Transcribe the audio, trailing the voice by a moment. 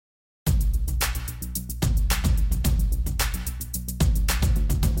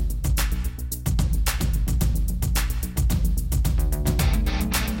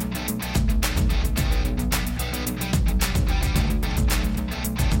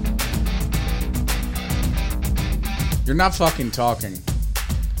You're not fucking talking.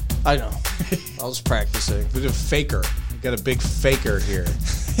 I know. I was practicing. There's a faker. We got a big faker here.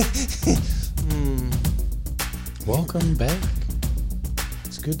 Welcome back.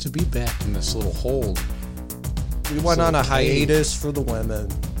 It's good to be back in this little hole. We went on a hiatus for the women.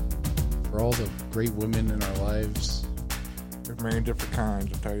 For all the great women in our lives. There's many different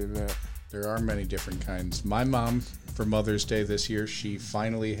kinds, I'll tell you that. There are many different kinds. My mom, for Mother's Day this year, she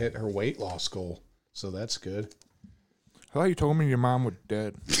finally hit her weight loss goal. So that's good. I thought you told me your mom was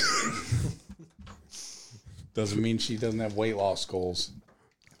dead. Doesn't mean she doesn't have weight loss goals.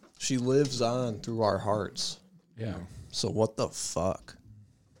 She lives on through our hearts. Yeah. So what the fuck?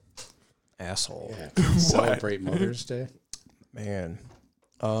 Asshole. Yeah. Celebrate Mother's Day. Man.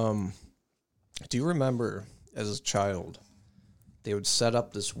 Do you remember as a child, they would set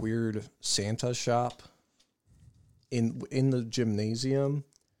up this weird Santa shop in the gymnasium,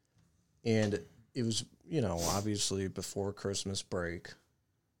 and it was, you know, obviously before Christmas break,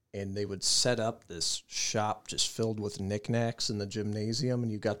 and they would set up this shop just filled with knickknacks in the gymnasium,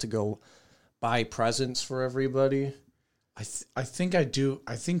 and you got to go buy presents for everybody. I think I do.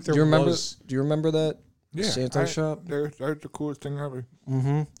 I think there Do was... you remember that? Yeah, Santa shop? That's the coolest thing ever.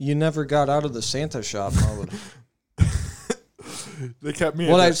 Mm-hmm. You never got out of the Santa shop mode. They kept me.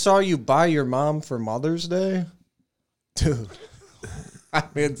 When I saw you buy your mom for Mother's Day, dude. I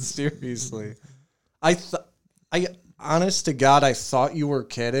mean, seriously, I honest to God, I thought you were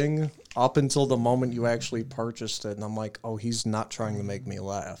kidding up until the moment you actually purchased it, and I'm like, oh, he's not trying to make me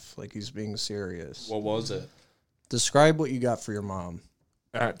laugh, like he's being serious. What was it? Describe what you got for your mom.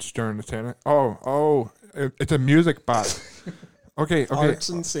 At Stern the Santa. Oh, it's a music box. Okay. Arts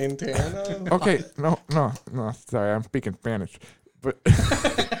and Santana. Okay, no. Sorry, I'm speaking Spanish, but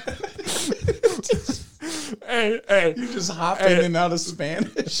hey, You just hop in and out of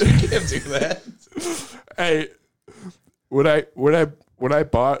Spanish. You can't do that. hey, what I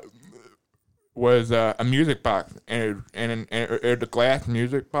bought was a music box, and it was a glass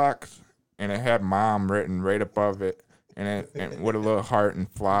music box, and it had "Mom" written right above it. And with a little heart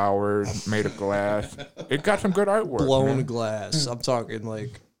and flowers made of glass. It got some good artwork. Blown glass. I'm talking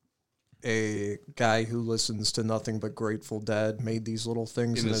like a guy who listens to nothing but Grateful Dead made these little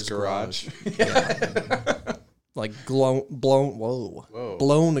things in his garage. Yeah. Like blown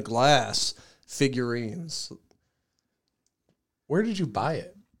glass figurines. Where did you buy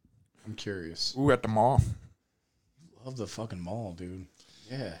it? I'm curious. Ooh, at the mall. Love the fucking mall, dude.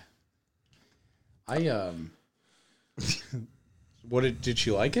 Yeah. Did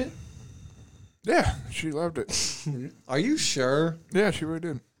she like it? Yeah, she loved it. Are you sure? Yeah, she really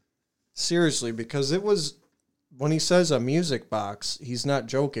did. Seriously, because it was, when he says a music box, he's not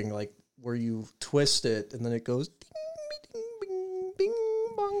joking, like where you twist it and then it goes ding, ding, bing, bing,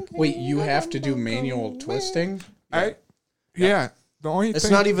 bong, Wait, you have to do manual twisting? Yeah. The only It's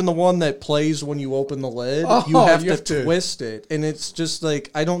thing, not even the one that plays when you open the lid. Oh, you have you to have to twist it. And it's just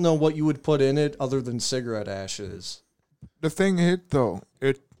like, I don't know what you would put in it other than cigarette ashes. the thing is though,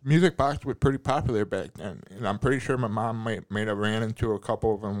 music box was pretty popular back then, and I'm pretty sure my mom may have ran into a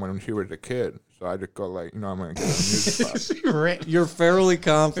couple of them when she was a kid. So I just go like, I'm gonna get a music box. You're fairly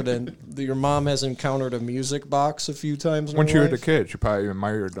confident that your mom has encountered a music box a few times in When her she was a life? kid, she probably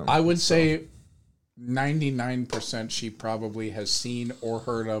admired them. I would say 99% she probably has seen or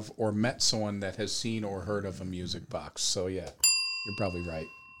heard of or met someone that has seen or heard of a music box. So yeah, you're probably right.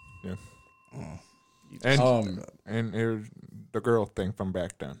 Yeah. Um, And it was the girl thing from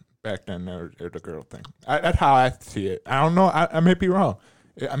back then. Back then, it was the girl thing. That's how I see it. I don't know. I may be wrong.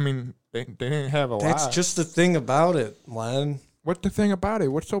 I mean, they didn't have a lot. That's just the thing about it, Len. What's the thing about it?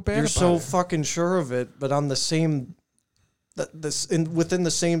 What's so bad You're about so it? fucking sure of it, but on the same, within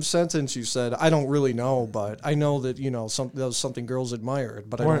the same sentence you said, I don't really know, but I know that, that was something girls admired,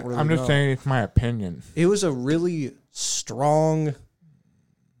 but I don't really know. I'm just saying it's my opinion. It was a really strong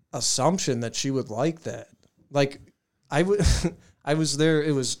assumption that she would like that. Like, I was there.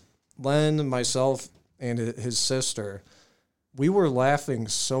 It was Len, myself, and his sister. We were laughing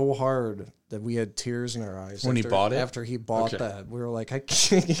so hard that we had tears in our eyes. When he bought it? After he bought that. We were like, I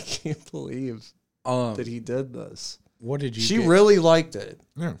can't believe that he did this. What did you She get? really liked it.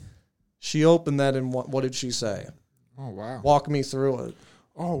 Yeah. She opened that and what did she say? Oh, wow. Walk me through it.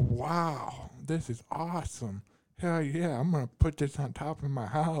 Oh, wow. This is awesome. Hell yeah. I'm going to put this on top of my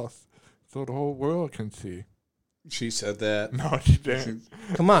house so the whole world can see. She said that. No, she didn't.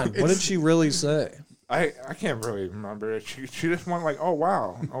 Come on. What did she really say? I can't really remember it. She just went like, oh,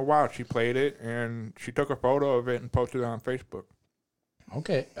 wow. She played it, and she took a photo of it and posted it on Facebook.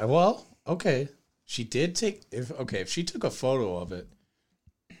 Okay. Well, okay. She did take... If she took a photo of it,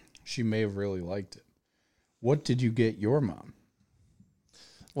 she may have really liked it. What did you get your mom?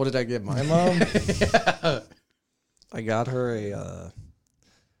 What did I get my mom? Yeah. I got her a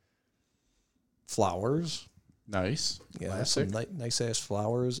flowers. Nice. Yeah, Classic. some nice ass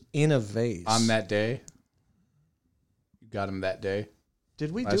flowers in a vase. On that day? You got him that day?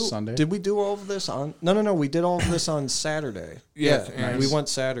 Did we last Sunday? Did we do all of this on? No. We did all of this on Saturday. Yes, yeah, nice. we went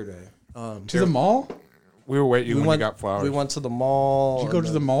Saturday. To the mall? We were waiting when you got flowers. We went to the mall. Did you go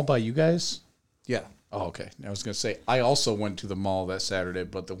to the mall by you guys? Yeah. Oh, okay. I was going to say, I also went to the mall that Saturday,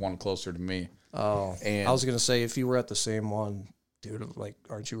 but the one closer to me. Oh, And I was gonna say if you were at the same one, dude, like,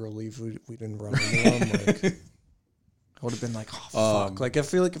 aren't you relieved we didn't run into them? Like, I would have been like, oh fuck. Like, I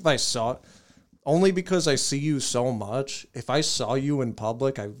feel like if I saw, only because I see you so much, if I saw you in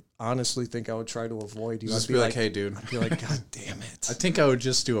public, I honestly think I would try to avoid you. just I'd be like, hey, dude. I'd be like, God damn it. I think I would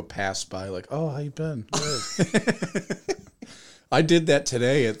just do a pass by, like, oh, how you been? Good. I did that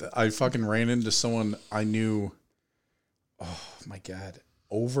today. I fucking ran into someone I knew, oh my God,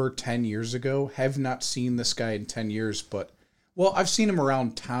 over 10 years ago. Have not seen this guy in 10 years, but, well, I've seen him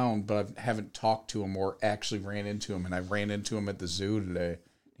around town, but I haven't talked to him or actually ran into him. And I ran into him at the zoo today.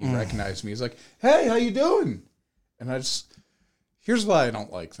 He recognized me. He's like, hey, how you doing? And here's why I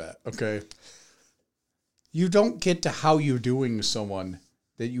don't like that, okay? You don't get to how you doing someone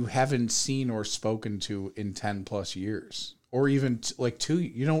that you haven't seen or spoken to in 10 plus years. Or even like 2,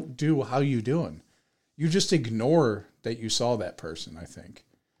 you don't do how you doing. You just ignore that you saw that person, I think.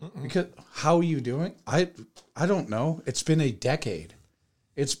 Because how are you doing? I don't know. It's been a decade.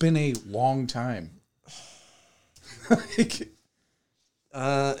 It's been a long time.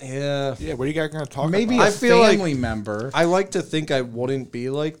 Yeah. Yeah, what are you guys going to talk Maybe about? a I feel like- family member. I like to think I wouldn't be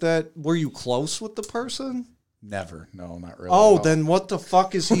like that. Were you close with the person? Never. No, not really. Oh, at all. then what the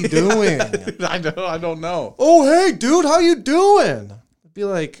fuck is he doing? I don't know. Oh, hey, dude, how you doing? I'd be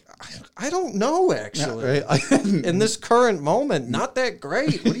like, I don't know, actually. Right? In this current moment, not that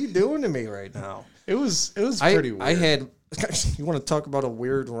great. What are you doing to me right now? It was pretty weird. I had, you want to talk about a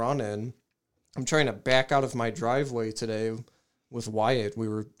weird run-in? I'm trying to back out of my driveway today with Wyatt. We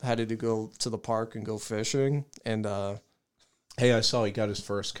were headed to go to the park and go fishing, and Hey, I saw he got his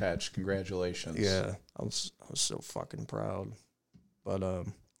first catch. Congratulations. yeah, I was so fucking proud. But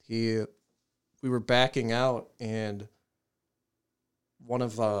we were backing out, and one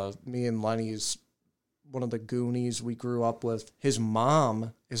of me and Lenny's, one of the Goonies we grew up with, his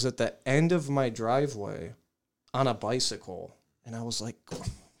mom is at the end of my driveway on a bicycle, and I was like,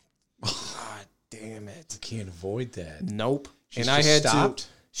 God damn it! Can't avoid that. Nope. She's and I just had stopped? to.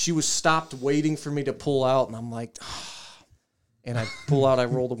 She was stopped waiting for me to pull out, and I'm like, and I pull out. I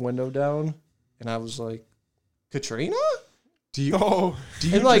roll the window down, and I was like, Katrina? Do you?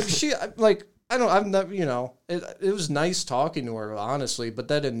 And like she, like I don't. I'm not. You know, it was nice talking to her, honestly. But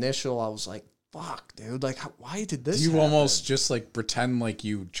that initial, I was like, fuck, dude. Like, why did this? Do you happen? almost just like pretend like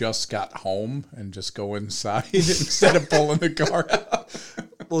you just got home and just go inside instead of pulling the car out?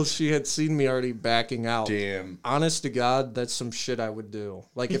 Well, she had seen me already backing out. Damn. Honest to God, that's some shit I would do.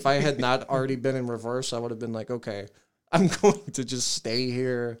 Like, if I had not already been in reverse, I would have been like, okay, I'm going to just stay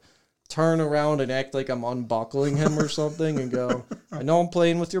here, turn around and act like I'm unbuckling him or something and go, I know I'm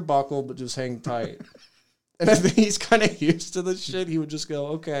playing with your buckle, but just hang tight. And I think he's kind of used to this shit. He would just go,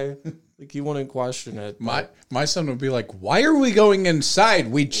 okay. Like, he wouldn't question it. My son would be like, why are we going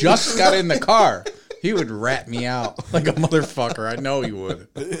inside? We just got in the car. He would rat me out like a motherfucker. I know he would.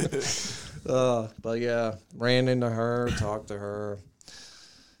 But yeah, ran into her, talked to her.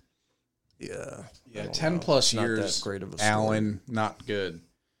 Yeah. Yeah, 10 plus Not that years, great of a story. Alan, not good.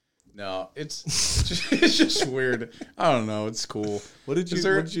 No, it's just weird. I don't know. It's cool.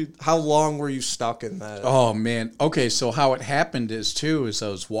 How long were you stuck in that? Oh, man. Okay, so how it happened is I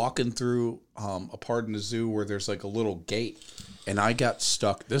was walking through a part in the zoo where there's like a little gate, and I got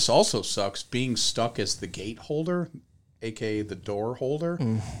stuck. This also sucks, being stuck as the gate holder, a.k.a. the door holder.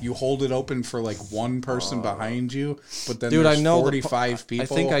 You hold it open for like one person behind you, but then Dude, there's I know 45 people. I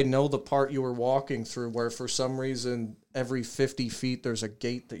think I know the part you were walking through where for some reason every 50 feet there's a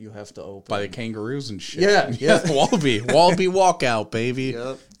gate that you have to open. by the kangaroos and shit. Yeah. Wallaby walkout, baby.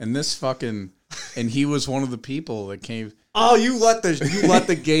 Yep. And this fucking, and he was one of the people that came. Oh, you let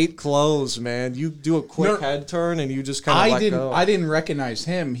the gate close, man. You do a quick head turn and you just kind of let go. I didn't recognize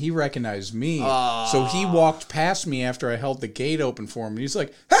him. He recognized me. So he walked past me after I held the gate open for him. And he's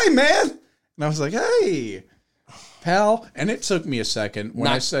like, "Hey, man!" And I was like, "Hey, pal." And it took me a second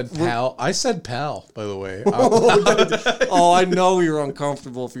when I said pal. I said pal, by the way. Oh, I know you're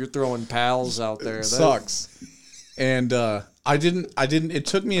uncomfortable if you're throwing pals out there. That sucks. And I didn't. It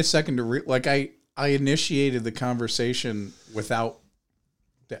took me a second to I initiated the conversation without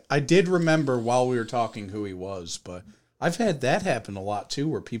I did remember while we were talking who he was, but I've had that happen a lot too,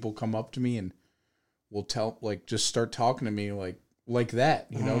 where people come up to me and will just start talking to me like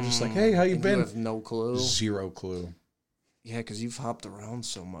that, just like, hey, how you been? You have no clue. Zero clue. Yeah, because you've hopped around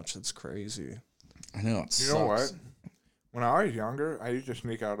so much. That's crazy. I know. It You know what? When I was younger, I used to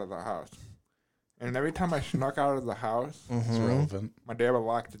sneak out of the house. And every time I snuck out of the house, It's relevant. my dad would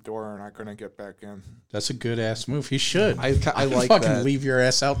lock the door and I couldn't get back in. That's a good ass move. He should. I like fucking that. leave your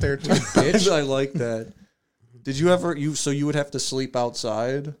ass out there too, bitch. I like that. Did you ever so you would have to sleep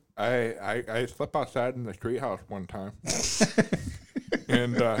outside? I slept outside in the street house one time.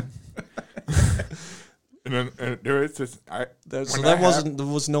 and and there was this That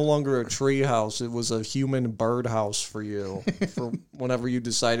was no longer a tree house. It was a human bird house for you. For whenever you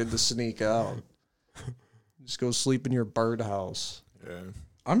decided to sneak out, just go sleep in your bird house. Yeah.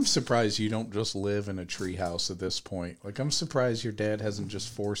 I'm surprised you don't just live in a tree house at this point. Like, I'm surprised your dad hasn't just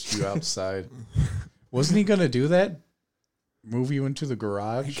forced you outside. Wasn't he gonna do that? Move you into the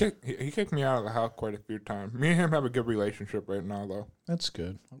garage? He kicked me out of the house quite a few times. Me and him have a good relationship right now, though. That's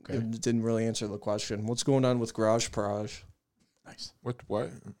good. Okay. It didn't really answer the question. What's going on with Garage Proj? Nice. What's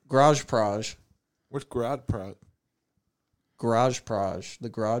what? Garage Proj. What's Garage Proj? Garage Proj. The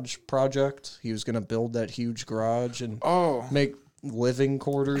garage project. He was going to build that huge garage and make living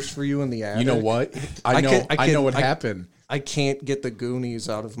quarters for you in the attic. You know what? I know what happened. I can't get the Goonies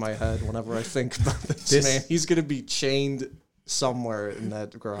out of my head whenever I think about this man. He's going to be chained somewhere in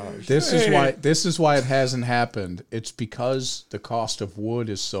that garage. This is why it hasn't happened. It's because the cost of wood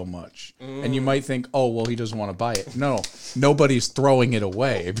is so much. And you might think, oh, well, he doesn't want to buy it. No, nobody's throwing it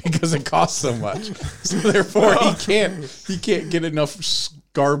away because it costs so much. So therefore, he can't get enough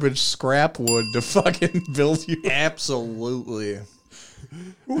garbage scrap wood to fucking build you. Absolutely.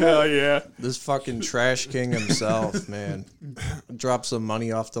 Hell yeah. This fucking trash king himself, man. Dropped some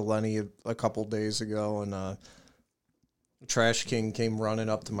money off to Lenny a couple days ago, and Trash King came running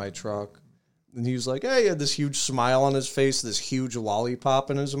up to my truck. And he was like, hey, he had this huge smile on his face, this huge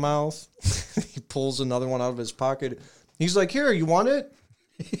lollipop in his mouth. He pulls another one out of his pocket. He's like, here, you want it?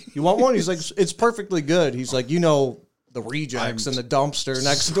 You want one? He's like, it's perfectly good. He's like, the rejects in the dumpster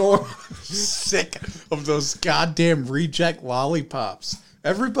next door. Sick of those goddamn reject lollipops.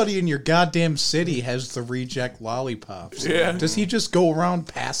 Everybody in your goddamn city has the reject lollipops. Yeah. Does he just go around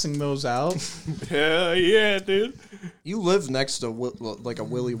passing those out? Hell yeah, dude. You live next to like a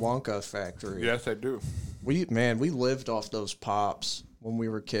Willy Wonka factory. Yes, I do. We lived off those pops when we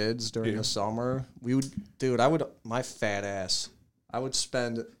were kids during the summer. My fat ass, I would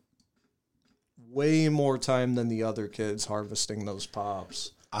spend way more time than the other kids harvesting those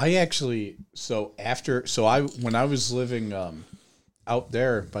pops. I actually, when I was living out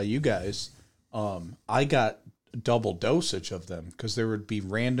there by you guys, I got double dosage of them because there would be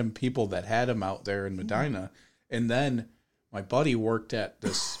random people that had them out there in Medina. And then my buddy worked at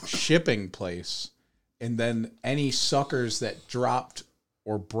this shipping place, and then any suckers that dropped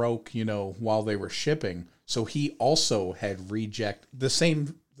or broke, while they were shipping. So he also had the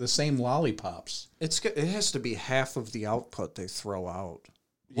same lollipops. It has to be half of the output they throw out.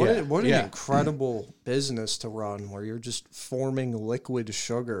 Yeah, What an incredible business to run where you're just forming liquid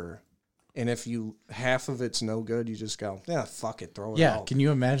sugar. And if half of it's no good, you just go, yeah, fuck it, throw it out. Yeah, can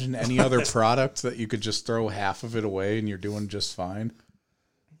you imagine any other product that you could just throw half of it away and you're doing just fine?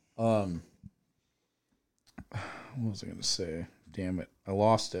 What was I going to say? Damn it. I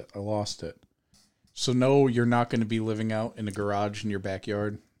lost it. So no, you're not going to be living out in a garage in your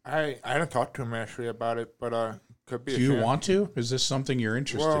backyard? I haven't talked to him actually about it, but could be. Do you want to? Is this something you're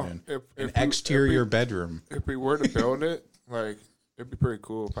interested in? An exterior bedroom. If we were to build it, it'd be pretty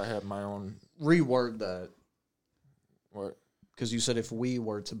cool if I had my own. Reword that. What? Because you said if we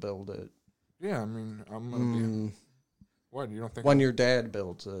were to build it. Yeah, I mean, I'm going to be. What, you don't think? When your dad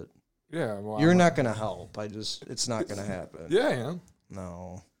builds it. Yeah, well. You're not going to help. It's not going to happen. Yeah, I am.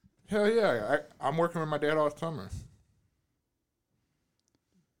 No. Hell yeah. I'm working with my dad all summer.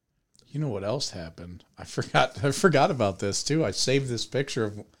 You know what else happened? I forgot about this too. I saved this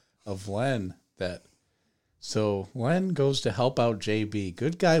picture of Len So Len goes to help out JB.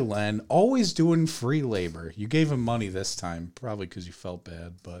 Good guy Len, always doing free labor. You gave him money this time, probably because you felt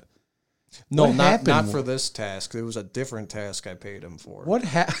bad, but no, not for this task. It was a different task I paid him for. What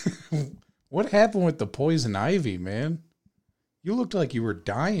happened with the poison ivy, man? You looked like you were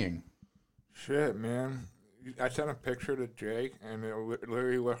dying. Shit, man. I sent a picture to Jake, and it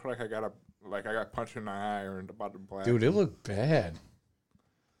literally looked like I got punched in the eye or about to black. Dude, it looked bad.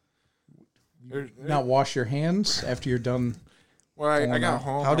 Not wash your hands after you're done. Well, I got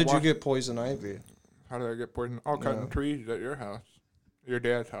home. How did you get poison ivy? How did I get poison? Oh, cutting trees at your house. Your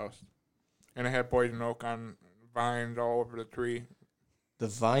dad's house. And it had poison oak on vines all over the tree. The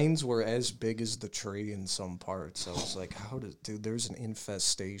vines were as big as the tree in some parts. I was like, dude, there's an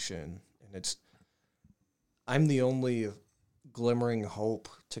infestation. And I'm the only glimmering hope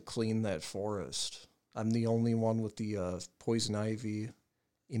to clean that forest. I'm the only one with the poison ivy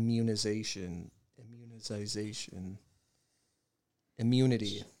immunity.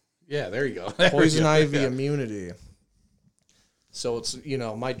 Yeah, there you go. Poison ivy immunity. So it's,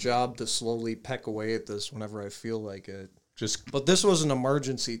 my job to slowly peck away at this whenever I feel like it. But this was an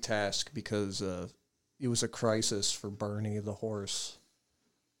emergency task because it was a crisis for Bernie the horse.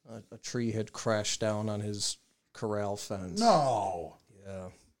 A tree had crashed down on his corral fence. No. Yeah.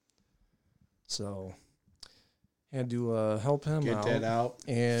 So had to help him Get out. that out.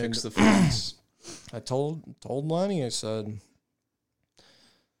 And fix the fence. I told Lenny, I said,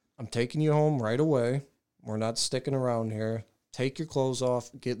 I'm taking you home right away. We're not sticking around here. Take your clothes off.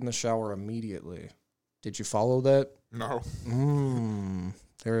 Get in the shower immediately. Did you follow that? No.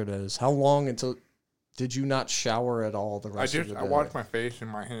 There it is. How long until... Did you not shower at all the rest of the day? I washed my face and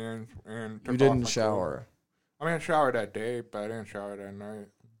my hands and took You didn't off my shower? clothes. I mean, I showered that day, but I didn't shower that night.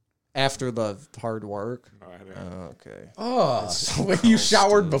 After the hard work? No, I didn't. Okay. Oh, so you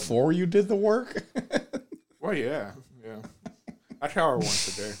showered before you did the work? Well, yeah. I shower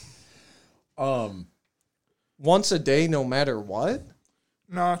once a day. Once a day, no matter what?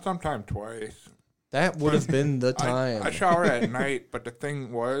 No, sometimes twice. That would have been the time. I shower at night, but the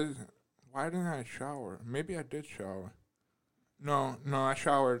thing was, why didn't I shower? Maybe I did shower. No, I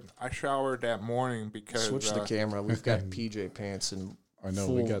showered that morning because... Switch the camera. We've got PJ pants and I know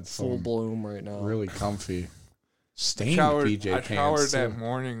we got full bloom right now. Really comfy. Stained PJ pants. I showered too. that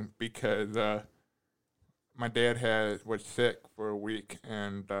morning because my dad was sick for a week,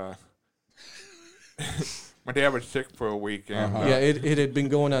 and my dad was sick for a week, and Yeah, it had been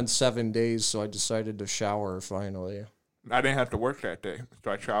going on 7 days, so I decided to shower finally. I didn't have to work that day,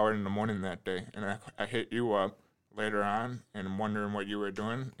 so I showered in the morning that day, and I hit you up later on, and I'm wondering what you were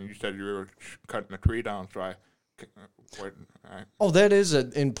doing, and you said you were cutting a tree down, so I Oh, that is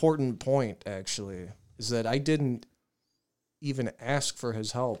an important point, actually, is that I didn't even ask for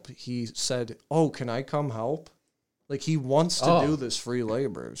his help. He said, oh, can I come help? Like, he wants to do this free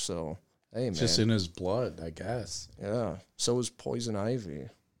labor, so, hey, man. It's just in his blood, I guess. Yeah, so is poison ivy.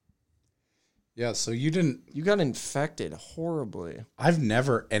 Yeah, so you didn't... You got infected horribly. I've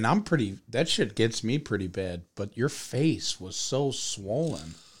never... And I'm pretty... That shit gets me pretty bad, but your face was so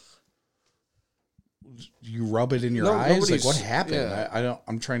swollen. You rub it in your eyes? Like, what happened? Yeah.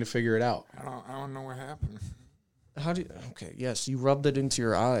 I'm trying to figure it out. I don't know what happened. How do you... Okay, yes, you rubbed it into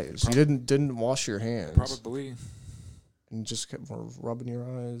your eyes. You didn't wash your hands. Probably. And just kept rubbing your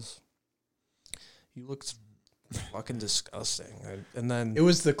eyes. You looked fucking disgusting. And then... It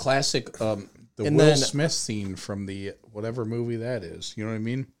was the classic... the Will Smith scene from the whatever movie that is. You know what I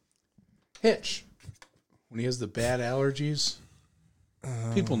mean? Hitch. When he has the bad allergies.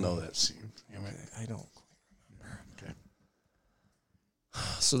 People know that scene. I don't remember. Okay.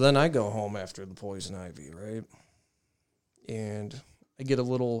 So then I go home after the poison ivy, right? And I get a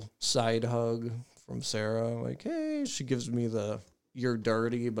little side hug from Sarah. Like, hey, she gives me the you're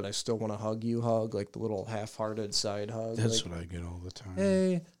dirty, but I still want to hug you hug, like the little half-hearted side hug. That's like, what I get all the time.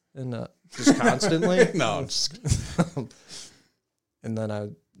 Hey. And just constantly? No, I'm just and then I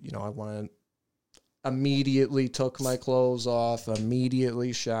went, immediately took my clothes off,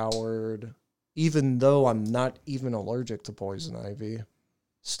 immediately showered, even though I'm not even allergic to poison ivy.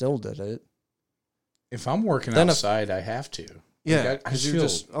 Still did it. If I'm working outside, I have to. Yeah, because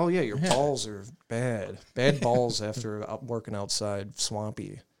your balls are bad. Bad balls after working outside,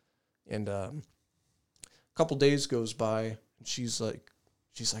 swampy. And a couple days goes by, and she's like,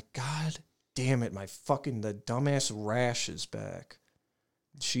 God damn it, the dumbass rash is back.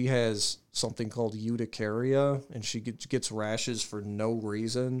 She has something called urticaria, and she gets rashes for no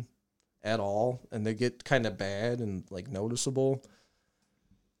reason at all, and they get kind of bad and, like, noticeable.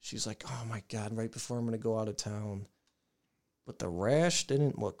 She's like, oh, my God, right before I'm going to go out of town. But the rash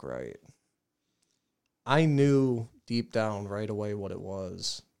didn't look right. I knew deep down right away what it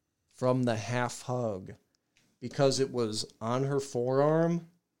was from the half hug, because it was on her forearm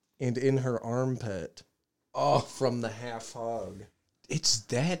and in her armpit. Oh, from the half hug. It's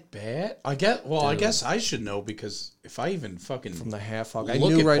that bad? I guess I should know, because if I even fucking from the half hug, I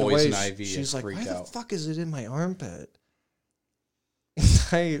knew right away. She's like, why the fuck is it in my armpit?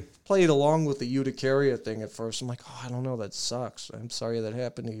 I played along with the urticaria thing at first. I'm like, oh, I don't know, that sucks. I'm sorry that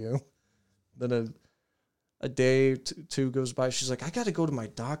happened to you. Then a day, two goes by. She's like, I got to go to my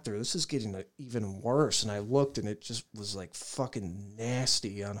doctor. This is getting even worse. And I looked, and it just was like fucking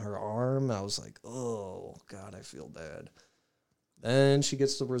nasty on her arm. I was like, oh, God, I feel bad. Then she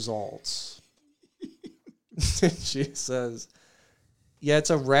gets the results. She says, yeah, it's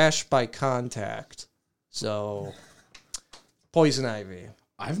a rash by contact. So, poison ivy.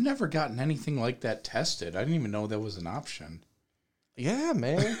 I've never gotten anything like that tested. I didn't even know that was an option. Yeah,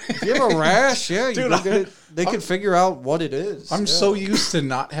 man. If you have a rash, yeah, you go get it. They can figure out what it is. I'm so used to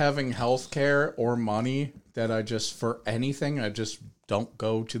not having health care or money that I just, for anything, I just don't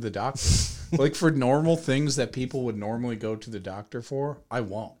go to the doctor. Like for normal things that people would normally go to the doctor for, I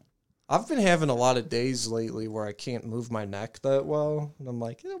won't. I've been having a lot of days lately where I can't move my neck that well, and I'm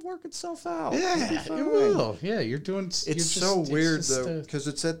like, it'll work itself out. Yeah, it will. Yeah, you're doing. It's so weird though, because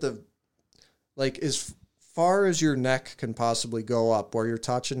it's at the, like, as far as your neck can possibly go up, where you're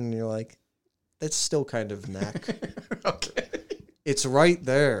touching, and you're like, that's still kind of neck. Okay. It's right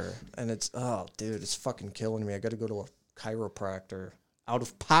there, and it's, oh, dude, it's fucking killing me. I got to go to a chiropractor out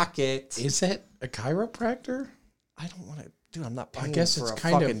of pocket. Is it a chiropractor? I don't want to. Dude, I'm not paying guess for it's a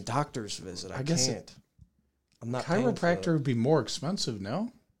kind fucking of, doctor's visit. I guess can't. I'm not paying for chiropractor would be more expensive,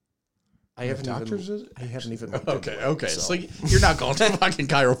 no? I haven't doctor's even. visit? I haven't even. Okay. So you're not going to a fucking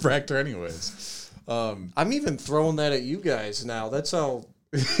chiropractor, anyways. I'm even throwing that at you guys now. That's how.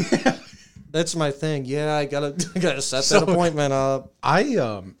 That's my thing. Yeah, I gotta set that appointment up.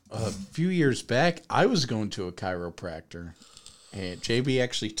 A few years back, I was going to a chiropractor, and JB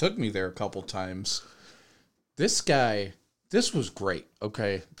actually took me there a couple times. This was great.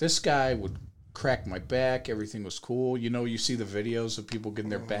 Okay, this guy would crack my back. Everything was cool. You know, you see the videos of people getting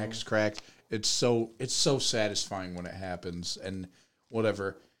their backs cracked. It's so satisfying when it happens, and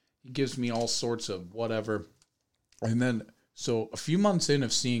whatever. He gives me all sorts of whatever, and then. So a few months in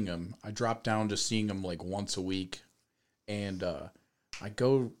of seeing him, I dropped down to seeing him like once a week, and I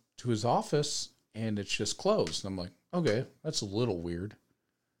go to his office and it's just closed. And I'm like, okay, that's a little weird.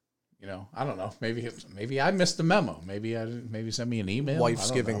 You know, I don't know. Maybe I missed the memo. Maybe send me an email. Wife's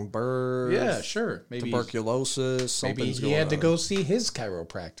giving birth. Yeah, sure. Maybe tuberculosis. Maybe he had to go see his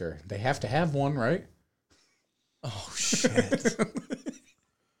chiropractor. They have to have one, right? Oh shit.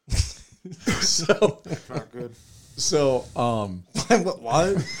 So Not good. So,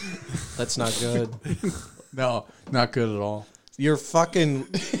 what? That's not good. No, not good at all. Your fucking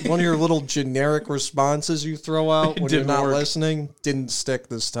one of your little generic responses you throw out when you're not listening didn't stick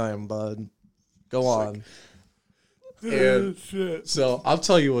this time, bud. Go on. And so I'll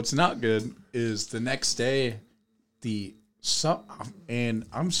tell you what's not good is the next day, and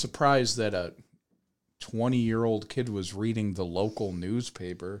I'm surprised that a 20-year-old kid was reading the local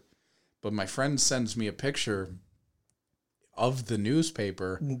newspaper, but my friend sends me a picture of the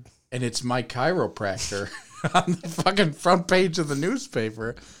newspaper, and it's my chiropractor on the fucking front page of the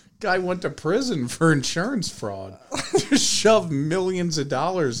newspaper. Guy went to prison for insurance fraud. Just shoved millions of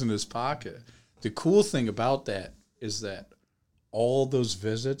dollars in his pocket. The cool thing about that is that all those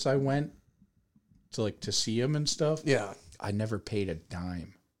visits I went to see him and stuff, Yeah. I never paid a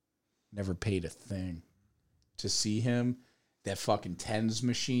dime. Never paid a thing to see him. That fucking TENS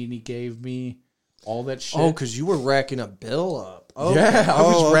machine he gave me. All that shit. Oh, because you were racking a bill up. Oh, yeah, I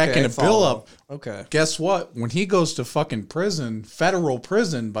was racking a bill up. Okay. Guess what? When he goes to fucking prison, federal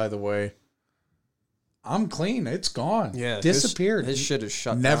prison, by the way, I'm clean. It's gone. Yeah. Disappeared. His shit is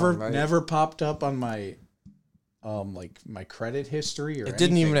shut never, down, right? Never popped up on my, my credit history or It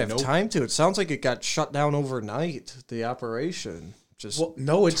didn't even have Nope. time to. It sounds like it got shut down overnight, the operation. Just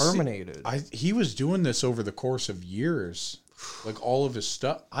it's terminated. He was doing this over the course of years. Like all of his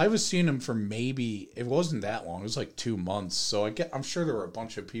stuff. I was seeing him for maybe, it wasn't that long. It was like 2 months. So I'm sure there were a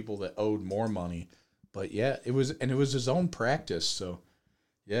bunch of people that owed more money. But yeah, it was his own practice. So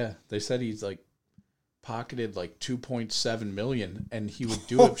yeah, they said he's like pocketed like 2.7 million, and he would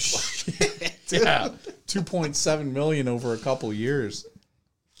do it. Shit. Yeah, 2.7 million over a couple years.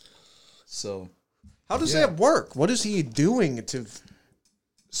 So how does that work? What is he doing to?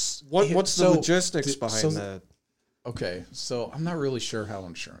 What's the logistics behind that? Okay, so I'm not really sure how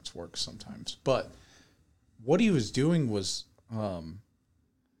insurance works sometimes, but what he was doing was,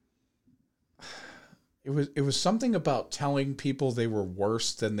 it was something about telling people they were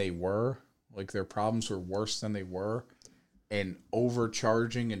worse than they were, like their problems were worse than they were, and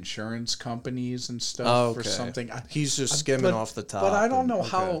overcharging insurance companies and stuff for something. He's just skimming off the top. But I don't know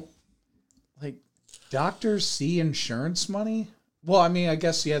how, like, doctors see insurance money. Well, I mean, I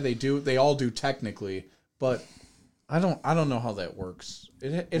guess they do. They all do technically, but. I don't know how that works.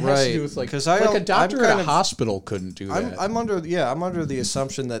 It has to do with like a doctor at a hospital couldn't do that. I'm under the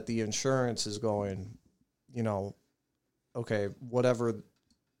assumption that the insurance is going, okay, whatever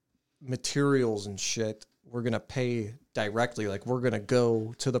materials and shit, we're going to pay directly. Like, we're going to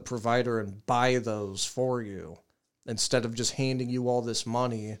go to the provider and buy those for you instead of just handing you all this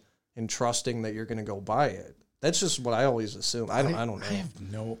money and trusting that you're going to go buy it. That's just what I always assume. I don't know. I have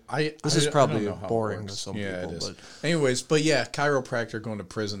no. This is probably don't know how it boring works. to some Yeah, people. it is. But Anyways, but yeah, chiropractor going to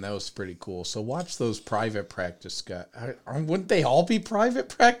prison. That was pretty cool. So watch those private practice guys. Wouldn't they all be private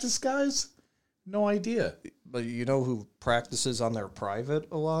practice guys? No idea. But you know who practices on their private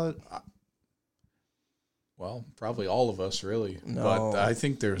a lot? Well, probably all of us, really. No. But I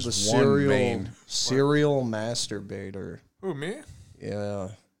think there's The one main. serial masturbator. Who, me? Yeah.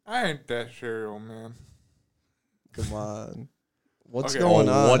 I ain't that serial, man. Come on. What's Okay. going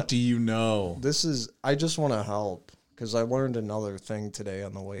on? What do you know? I just want to help because I learned another thing today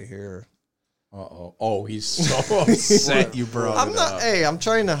on the way here. Uh-oh. Oh, he's so upset you brought I'm it not, up. hey, I'm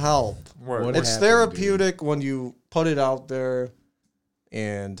trying to help. What? It's happened, therapeutic when you put it out there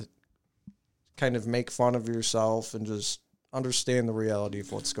and kind of make fun of yourself and just understand the reality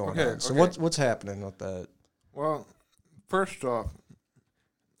of what's going on. So what's happening with that? Well, first off,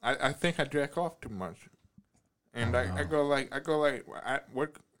 I think I jack off too much, and I had to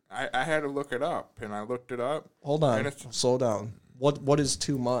look it up, and I looked it up. Hold on, slow down. What is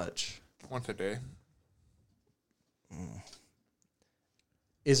too much? Once a day.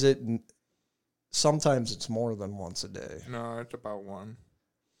 Is it? Sometimes it's more than once a day. No, it's about one.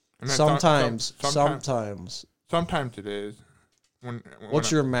 And then Sometimes it is.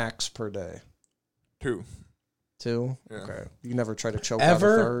 What's your max per day? 2? 2? Yeah. Okay. You never try to choke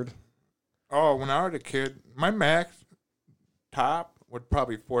Ever? out a third? Oh, when I was a kid, my max top was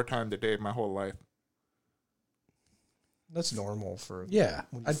probably 4 times a day my whole life. That's normal for Yeah.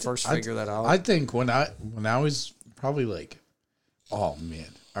 when you first figure that out. I think when I was probably like, oh, man.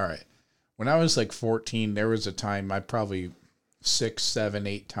 All right. When I was like 14, there was a time I probably 6, 7,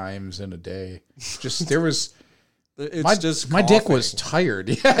 8 times in a day. Just there was my dick was tired.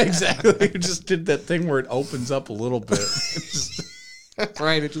 Yeah, exactly. It just did that thing where it opens up a little bit.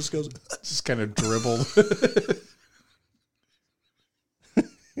 Right, it just goes. Just kind of dribbled.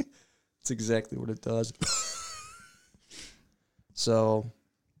 It's exactly what it does. So,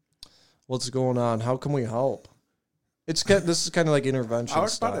 what's going on? How can we help? This is kind of like intervention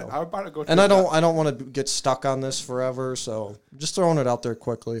style. I was about to go. And I don't want to get stuck on this forever, so I'm just throwing it out there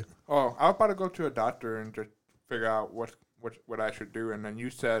quickly. Oh, I was about to go to a doctor and just figure out what I should do, and then you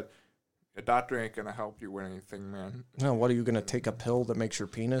said a doctor ain't gonna help you with anything, man. No, what are you gonna take a pill that makes your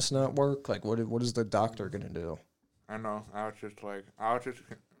penis not work? Like, what is the doctor gonna do? I know.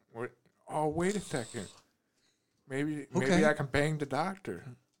 Oh, wait a second. Maybe I can bang the doctor.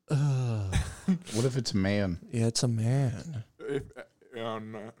 What if it's a man? Yeah, it's a man.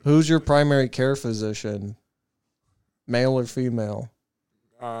 No. Who's your primary care physician? Male or female?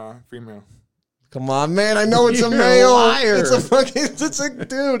 Female. Come on, man. I know it's You're a male. a liar. It's a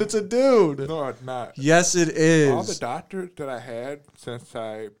dude. It's a dude. No, it's not. Yes, it is. All the doctors that I had since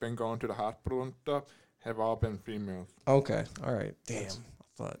I've been going to the hospital and stuff have all been females. Okay. All right. Damn. I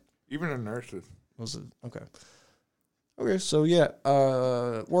thought. Even the nurses. Was it? Okay. Okay, so yeah,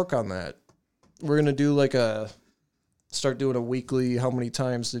 work on that. We're going to do start doing a weekly, how many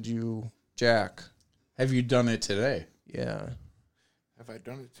times did you jack? Have you done it today? Yeah. Have I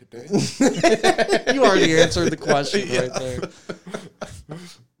done it today? You already answered the question right there.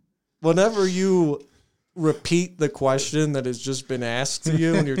 Whenever you repeat the question that has just been asked to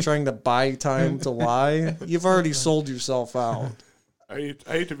you and you're trying to buy time to lie, you've already sold yourself out. I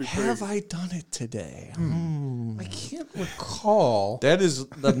hate to be crazy. Have I done it today? I can't recall. That is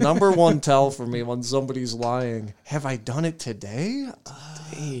the number one tell for me when somebody's lying. Have I done it today?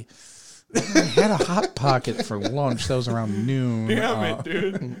 I had a Hot Pocket for lunch. That was around noon. Damn it,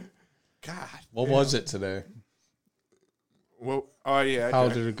 dude. God. What was it today? Well, oh, yeah. How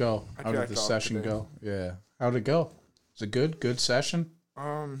did it go? I How did jacked the off session today. go? Yeah. How'd it go? Was it good? Good session?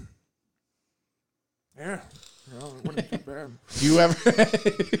 Yeah. No, it wasn't too bad. Do you ever?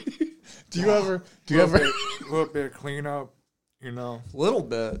 A little bit of cleanup, you know. Little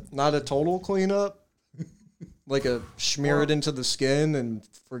bit. Not a total cleanup? Like smear it into the skin and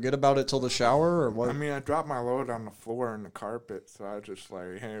forget about it till the shower, or what? I mean, I dropped my load on the floor and the carpet, so I just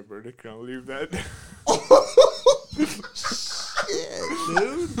like, hey, we're just gonna leave that. Shit,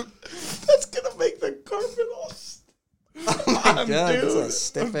 dude. That's gonna make the carpet all. Oh my God, it's a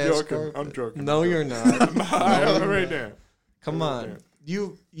stiff ass carpet. I'm joking. No, you're not. I'm right there. Come on.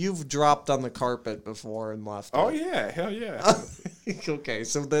 You've dropped on the carpet before and left. Oh it. yeah, hell yeah. Okay,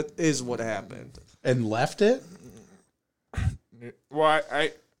 so that is what happened. And left it? Well,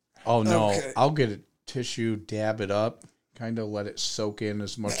 I Oh no, Okay. I'll get it tissue, dab it up, kind of let it soak in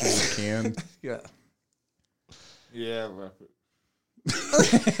as much as you can. Yeah. Yeah, left it.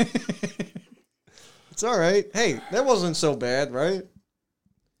 It's all right. Hey, that wasn't so bad, right?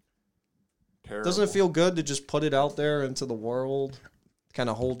 Terrible. Doesn't it feel good to just put it out there into the world? Kind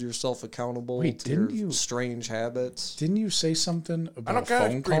of hold yourself accountable to your strange habits. Didn't you say something about a don't got a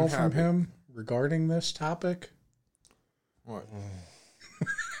phone call strange from habit. him regarding this topic? What?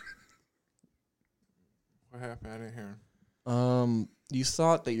 What happened? I didn't hear. You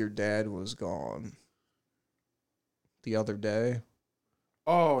thought that your dad was gone the other day.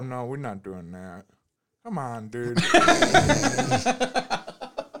 Oh no, we're not doing that. Come on, dude.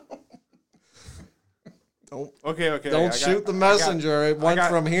 Okay. Don't shoot the messenger. It went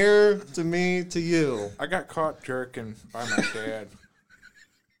from here to me to you. I got caught jerking by my dad.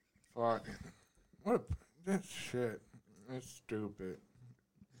 Fuck. That's shit. That's stupid.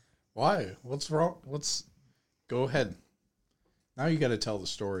 Why? What's wrong? Go ahead. Now you got to tell the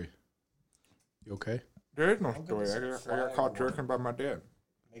story. You okay? There is no story. I got caught jerking by my dad.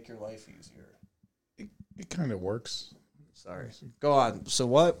 Make your life easier. It kind of works. Sorry. Go on. So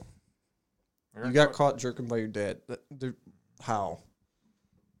what? You got caught jerking by your dad. How?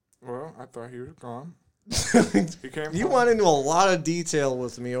 Well, I thought he was gone. He came You home. went into a lot of detail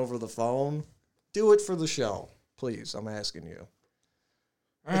with me over the phone. Do it for the show. Please, I'm asking you.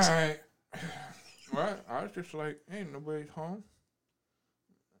 All right. Well, I was just like, hey, nobody's home.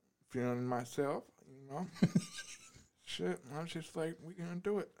 Feeling myself, you know. Shit, I was just like, we gonna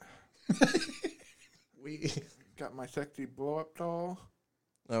do it. We Got my sexy blow up doll.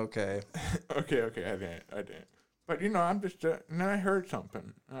 okay. Okay, I didn't. But, you know, I'm just, and then I heard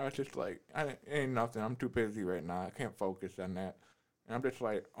something. And I was just like, ain't nothing. I'm too busy right now. I can't focus on that. And I'm just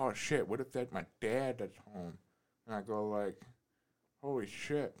like, oh, shit, what if that's my dad that's home? And I go like, holy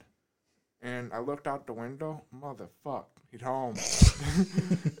shit. And I looked out the window. Motherfuck, he's home.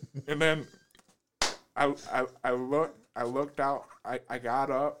 And then I looked out. I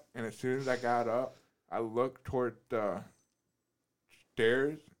got up, and as soon as I got up, I looked toward the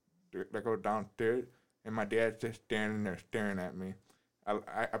stairs that go downstairs, and my dad's just standing there staring at me.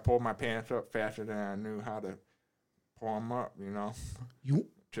 I pulled my pants up faster than I knew how to pull them up, you know?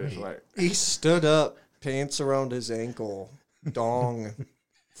 Like... He stood up, pants around his ankle, dong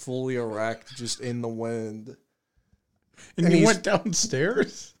fully erect, just in the wind. And he went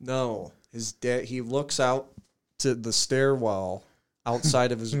downstairs? No. His dad, he looks out to the stairwell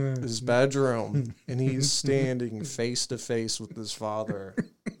outside of his bedroom, and he's standing face to face with his father,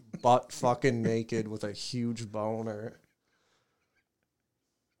 butt fucking naked with a huge boner.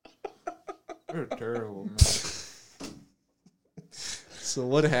 You're terrible, man. So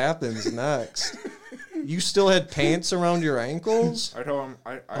what happens next? You still had pants around your ankles? I told him,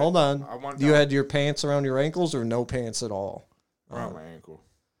 Hold on. I You had your pants around your ankles or no pants at all? around my ankle.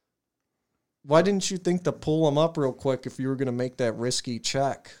 Why didn't you think to pull them up real quick if you were going to make that risky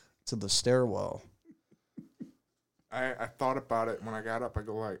check to the stairwell? I thought about it when I got up. I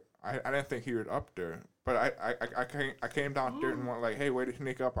go like, I didn't think he was up there. But I came downstairs and went like, hey, way to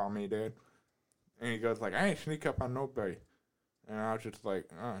sneak up on me, Dad. And he goes like, I ain't sneak up on nobody. And I was just like,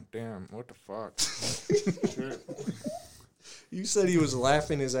 oh, damn, what the fuck? You said he was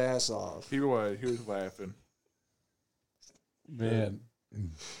laughing his ass off. He was laughing. Man,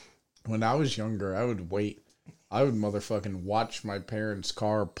 when I was younger, I would wait. I would motherfucking watch my parents'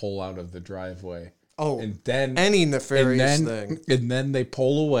 car pull out of the driveway. Oh, and then any nefarious thing. And then they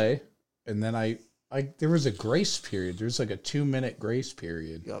pull away. And then I there was a grace period. There's like a 2-minute grace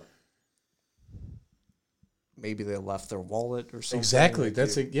period. Yep. Maybe they left their wallet or something. Exactly. Like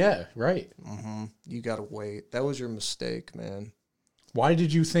That's yeah, right. Mm-hmm. You gotta wait. That was your mistake, man. Why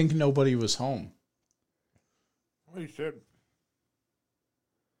did you think nobody was home? Well, he said,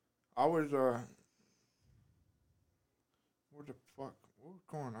 I was, what the fuck? What was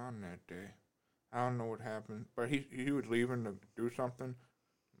going on that day? I don't know what happened, but he was leaving to do something,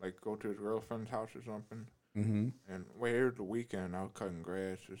 like go to his girlfriend's house or something. Mm-hmm. And it was the weekend. I was cutting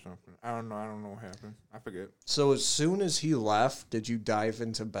grass or something. I don't know what happened. I forget. So as soon as he left, did you dive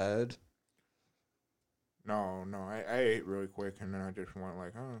into bed? No. I ate really quick, and then I just went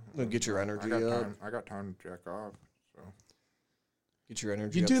like, oh. Get your energy up. I got time to jack off. So Get your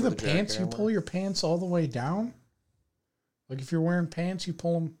energy You up. do for the pants, you jackhammer? pull your pants all the way down? Like if you're wearing pants, you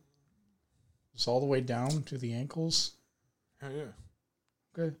pull them just all the way down to the ankles? hell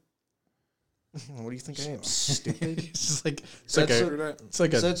yeah. Okay. What do you think I am, stupid? It's like Is that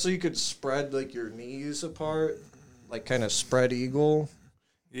a so you could spread like your knees apart, like kind of spread eagle?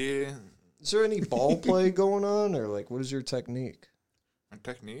 Yeah. Is there any ball play going on, or like what is your technique? My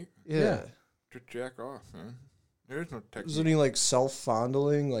technique? Yeah. Just jack off, man. There is no technique. Is there any like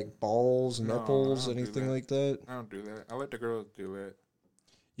self-fondling, like balls, No, nipples, I don't do anything that. like that? I don't do that. I let the girls do that.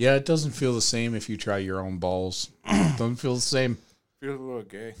 Yeah, it doesn't feel the same if you try your own balls. Doesn't feel the same. Feels a little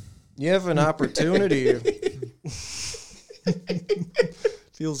gay. You have an opportunity.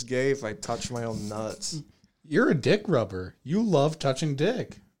 Feels gay if I touch my own nuts. You're a dick rubber. You love touching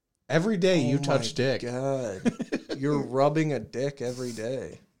dick. Every day you touch dick. God, you're rubbing a dick every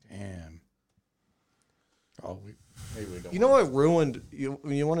day. Damn. Oh, maybe we don't. You know what ruined you?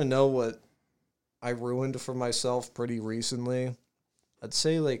 You want to know what I ruined for myself pretty recently? I'd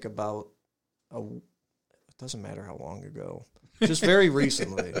say like about it doesn't matter how long ago. Just very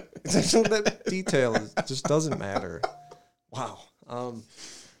recently. That detail just doesn't matter. Wow.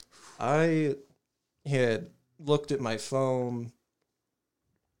 I had looked at my phone,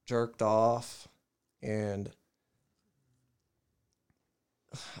 jerked off, and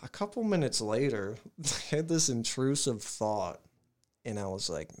a couple minutes later, I had this intrusive thought, and I was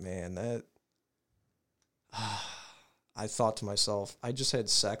like, man, that... I thought to myself, I just had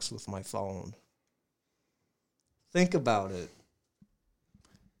sex with my phone. Think about it.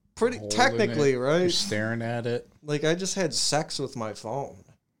 Pretty Holding technically, it, right? You're staring at it. Like, I just had sex with my phone.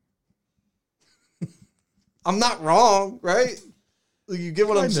 I'm not wrong, right? You get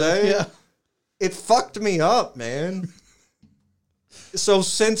what I'm saying? Yeah. It fucked me up, man. So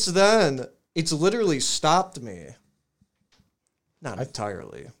since then, it's literally stopped me. Not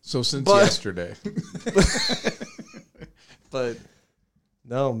entirely. So since But- yesterday. But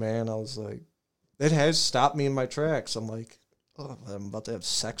no, man, I was like, it has stopped me in my tracks. I'm like, oh, I'm about to have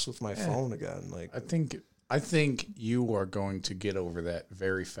sex with my phone again. Like, I think you are going to get over that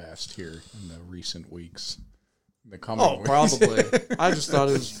very fast here in the recent weeks. The coming weeks. probably. I just thought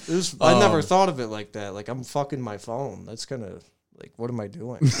it was I never thought of it like that. Like, I'm fucking my phone. That's kind of like, what am I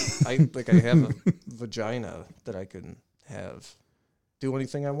doing? I have a vagina that I can do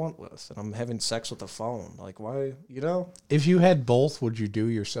anything I want with, and I'm having sex with a phone. Like, why, If you had both, would you do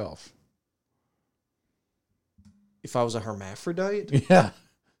yourself? if I was a hermaphrodite? Yeah.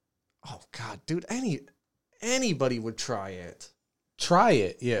 Oh God, dude, anybody would try it. Try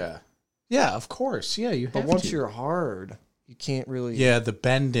it, yeah. Yeah, of course. Yeah, you have But once to. you're hard, you can't really. Yeah, the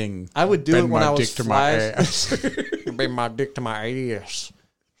bending. I would do it Bend when my I was dick to my ass. Bend my dick to my ass,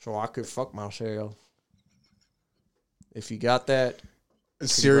 so I could fuck myself. If you got that,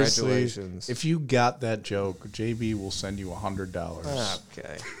 Seriously, congratulations. if you got that joke, JB will send you $100.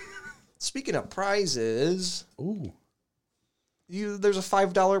 Okay. Speaking of prizes, Ooh. there's a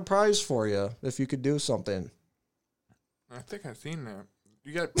 $5 prize for you if you could do something. I think I've seen that.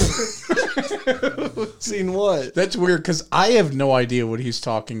 You got Seen what? That's weird because I have no idea what he's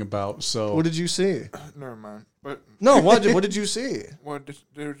talking about. So What did you see? never mind. But No, what did you see? well,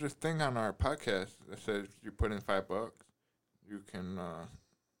 there's this thing on our podcast that says you put in $5, you can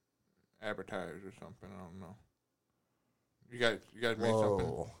advertise or something. I don't know. You guys made something.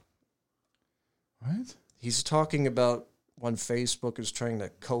 Whoa. what? He's talking about when Facebook is trying to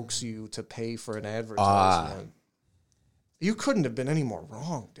coax you to pay for an advertisement. You couldn't have been any more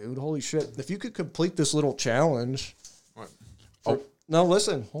wrong, dude. Holy shit. If you could complete this little challenge. What? No,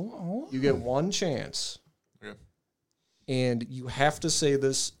 listen. Hold on. You get one chance. Okay. And you have to say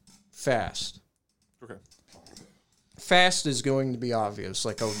this fast. Okay. Fast is going to be obvious.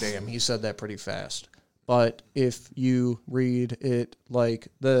 Like, oh, damn, he said that pretty fast. But if you read it like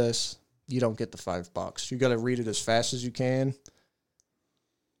this, you don't get the $5. You got to read it as fast as you can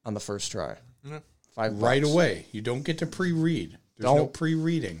on the first try. Yeah. $5 Right away. You don't get to pre-read. There's no Don't.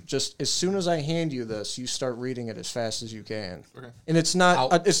 pre-reading. Just as soon as I hand you this, you start reading it as fast as you can. Okay. And it's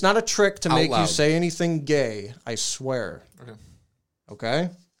not it's not a trick to make you loud. say anything gay. I swear. Okay. Okay?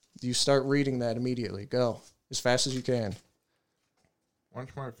 You start reading that immediately. Go as fast as you can. One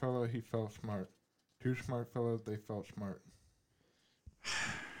smart fellow, he felt smart. Two smart fellows, they felt smart.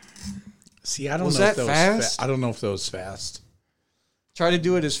 See, I don't Was know if that that was fast? I don't know if that was fast. Try to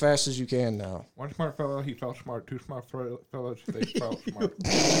do it as fast as you can now. One smart fellow, he felt smart. Two smart fellows, they felt smart.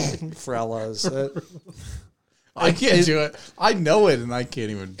 Fellas. I can't do it. I know it, and I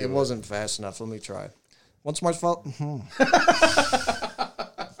can't even do it. It wasn't fast enough. Let me try. One smart fellow.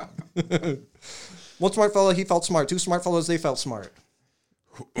 One smart fellow, he felt smart. Two smart fellows, they felt smart.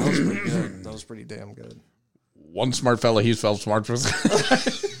 That was pretty good. That was pretty damn good. One smart fella, he felt smart.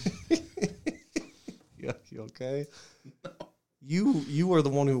 Yeah, you okay? No. You were the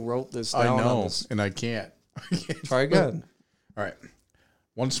one who wrote this down. I on know, this. and I can't. Try again. All right.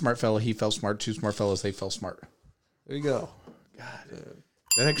 One smart fella, he felt smart. Two smart fellas, they felt smart. There you go.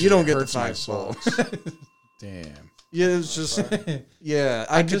 That actually You don't get the hurts my $5. soul. Damn. Yeah, it was just, yeah,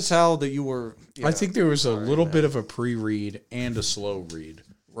 I could tell that you were. Yeah, I think there was a little bit of a pre-read and a slow read.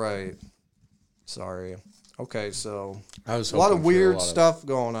 right. Sorry. Okay, so I was a lot hoping of for weird stuff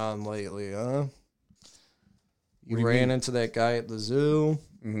going on lately, huh? You do you ran mean? into that guy at the zoo.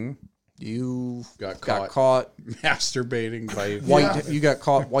 Mm-hmm. You Got caught masturbating by white. You got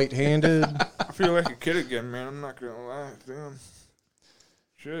caught white-handed. I feel like a kid again, man. I'm not gonna lie. Damn.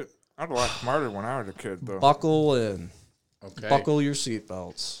 Shit. I was a lot smarter when I was a kid, though. Buckle in. Okay. Buckle your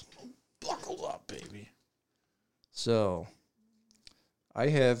seatbelts. Buckle up, baby. So, I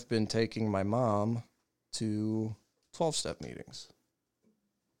have been taking my mom to 12-step meetings.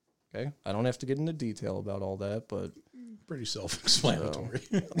 Okay? I don't have to get into detail about all that, but... Pretty self-explanatory.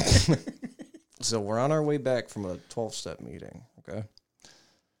 So, we're on our way back from a 12-step meeting, okay?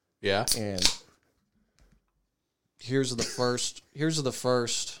 Yeah. And here's the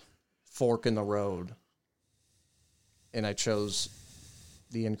first fork in the road. And I chose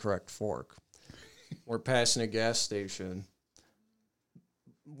the incorrect fork. We're passing a gas station.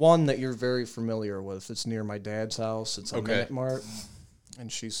 One that you're very familiar with. It's near my dad's house. It's a Minute Mart.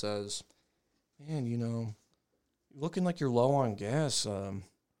 And she says, man, you know, looking like you're low on gas.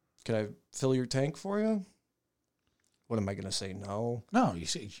 Can I fill your tank for you? What am I going to say? No. No, you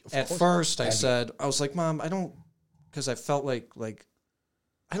see. At first, I said, I was like, Mom, I don't, because I felt like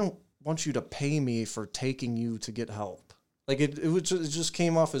I don't want you to pay me for taking you to get help. Like it just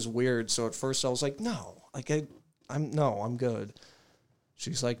came off as weird. So at first I was like, no, like I'm good.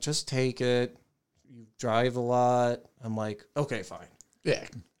 She's like, just take it. You drive a lot. I'm like, okay, fine. Yeah.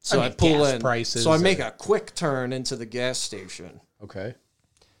 So I pull in. Prices So I make a quick turn into the gas station. Okay.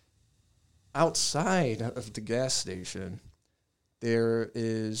 Outside of the gas station, there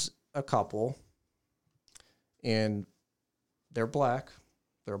is a couple, and they're black.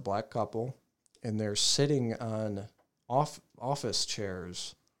 They're a black couple, and they're sitting on office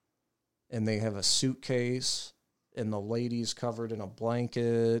chairs, and they have a suitcase, and the lady's covered in a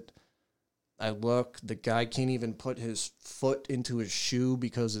blanket. I look, the guy can't even put his foot into his shoe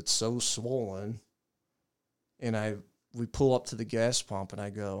because it's so swollen. And we pull up to the gas pump, and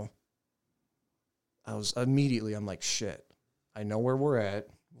I'm like, shit, I know where we're at.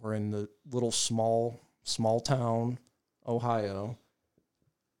 We're in the little small town, Ohio.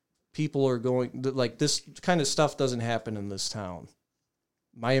 People are going, like, this kind of stuff doesn't happen in this town.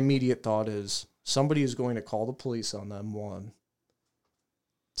 My immediate thought is somebody is going to call the police on them, 1.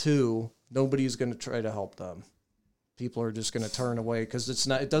 2, nobody is going to try to help them. People are just going to turn away because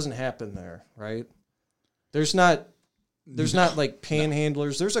it doesn't happen there, right? There's not like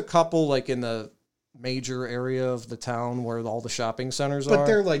panhandlers. There's a couple like in the major area of the town where all the shopping centers are. But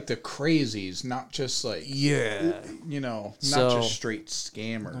they're like the crazies, not just like, yeah, not So, just straight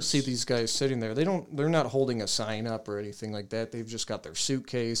scammers. I see these guys sitting there. They're not holding a sign up or anything like that. They've just got their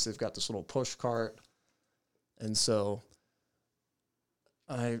suitcase. They've got this little push cart. And so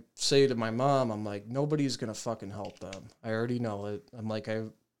I say to my mom, I'm like, nobody's going to fucking help them. I already know it. I'm like, I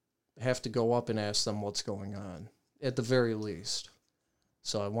have to go up and ask them what's going on at the very least.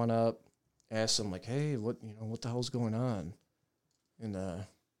 So I went up, asked them like, hey, what the hell's going on? And the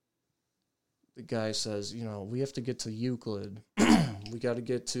guy says, we have to get to Euclid. We got to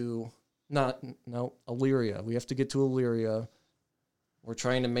get to Elyria. We have to get to Elyria. We're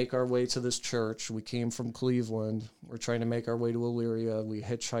trying to make our way to this church. We came from Cleveland. We're trying to make our way to Elyria. We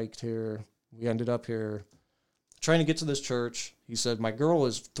hitchhiked here. We ended up here trying to get to this church. He said, my girl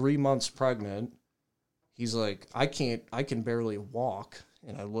is 3 months pregnant. He's like, I can barely walk.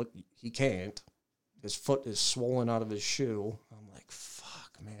 And I look, he can't. His foot is swollen out of his shoe. I'm like,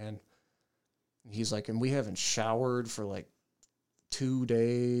 fuck, man. And he's like, and we haven't showered for like 2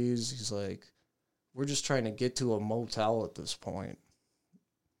 days. He's like, we're just trying to get to a motel at this point.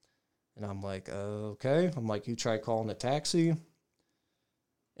 And I'm like, okay. I'm like, you try calling a taxi?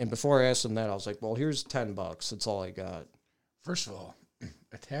 And before I asked him that, I was like, well, here's $10. That's all I got. First of all,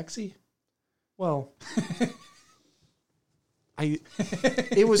 a taxi? Well,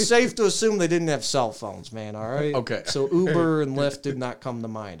 it was safe to assume they didn't have cell phones, man, all right? Okay. So Uber and Lyft did not come to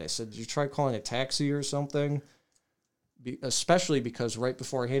mind. I said, did you try calling a taxi or something? Especially because right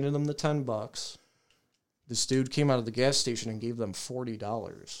before I handed them the $10, this dude came out of the gas station and gave them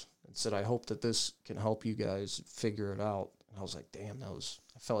 $40 and said, I hope that this can help you guys figure it out. And I was like, damn,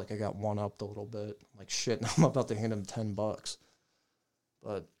 I felt like I got one-upped a little bit. I'm like, shit, now I'm about to hand him $10.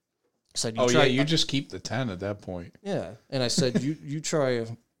 But I said, you just keep the 10 at that point. Yeah. And I said, you try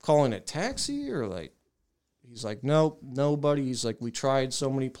calling a taxi or like, he's like, nope, nobody. He's like, we tried so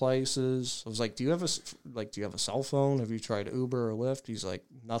many places. I was like, do you have a cell phone? Have you tried Uber or Lyft? He's like,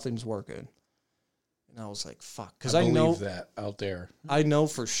 nothing's working. And I was like, fuck. Because I I know believe that out there. I know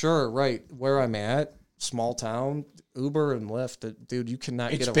for sure, right, where I'm at, small town, Uber and Lyft, dude, you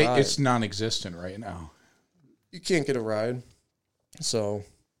cannot get a ride. It's non-existent right now. You can't get a ride. So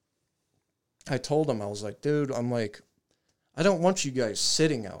I told him, I was like, dude, I'm like, I don't want you guys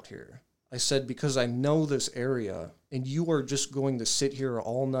sitting out here. I said, because I know this area, and you are just going to sit here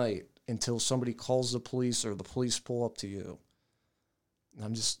all night until somebody calls the police or the police pull up to you. And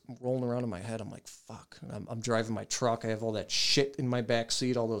I'm just rolling around in my head. I'm like, fuck. I'm driving my truck. I have all that shit in my back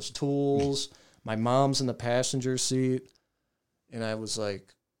seat, all those tools. My mom's in the passenger seat. And I was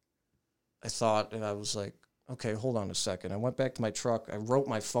like, okay, hold on a second. I went back to my truck. I wrote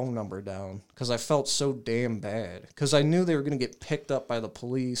my phone number down because I felt so damn bad. Because I knew they were going to get picked up by the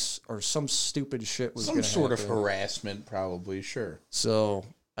police or some stupid shit was going to happen. Some sort of harassment, probably, sure. So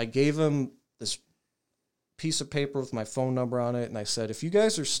I gave him this piece of paper with my phone number on it, and I said, if you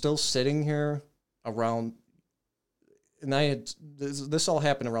guys are still sitting here around, and I had, this all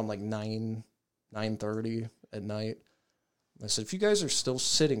happened around like 9:30 at night. I said, if you guys are still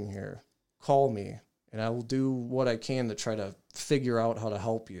sitting here, call me, and I will do what I can to try to figure out how to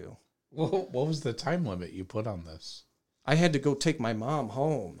help you. Well, what was the time limit you put on this? I had to go take my mom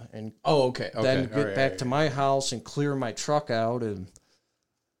home and okay. Then get back to my house and clear my truck out. And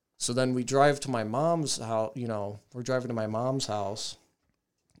so then we drive to my mom's house, we're driving to my mom's house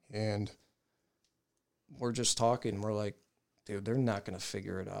and we're just talking. We're like, dude, they're not going to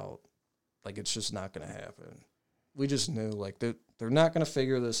figure it out. Like, it's just not going to happen. We just knew, like, they're not going to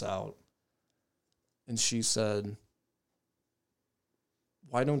figure this out. And she said,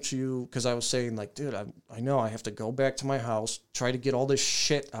 why don't you, because I was saying, like, dude, I know I have to go back to my house, try to get all this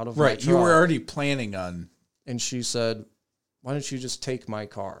shit out of my truck. Right, you were already planning on. And she said, why don't you just take my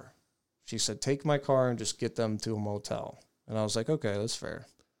car? She said, take my car and just get them to a motel. And I was like, okay, that's fair.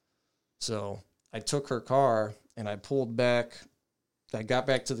 So I took her car and I pulled back. I got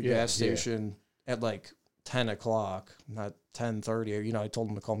back to the gas station at like 10 o'clock, not 10:30. I told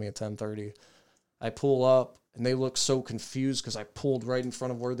them to call me at 10:30. I pull up, and they look so confused because I pulled right in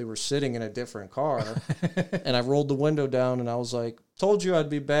front of where they were sitting in a different car. And I rolled the window down, and I was like, told you I'd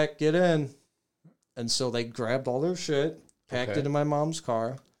be back, get in. And so they grabbed all their shit, packed it in my mom's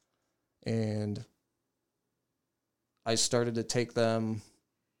car, and I started to take them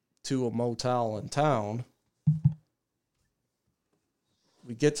to a motel in town.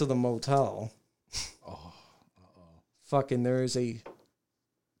 We get to the motel. Fucking there is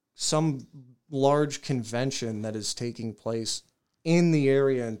some large convention that is taking place in the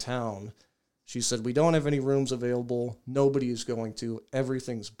area in town. She said, we don't have any rooms available. Nobody is going to.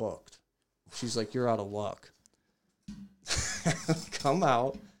 Everything's booked. She's like, you're out of luck. Come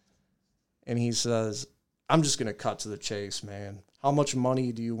out. And he says, I'm just going to cut to the chase, man. How much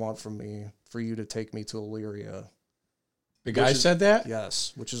money do you want from me for you to take me to Elyria? The guy said that?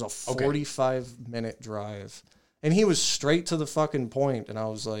 Yes, which is a 45-minute drive. And he was straight to the fucking point, and I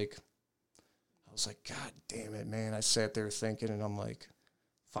was like, God damn it, man. I sat there thinking, and I'm like,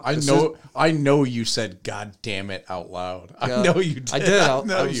 fuck. I know you said God damn it out loud. Yeah, I know you did. I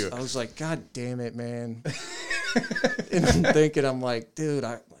did. I was like, God damn it, man. And I'm thinking, I'm like, dude,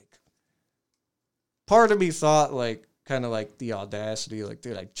 part of me thought, like, kind of like the audacity, like,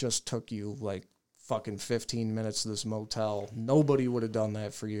 dude, I just took you, like, fucking 15 minutes to this motel. Nobody would have done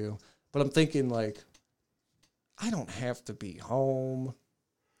that for you. But I'm thinking, like, I don't have to be home.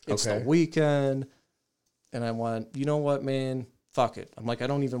 It's the weekend. And I went, you know what, man? Fuck it. I'm like, I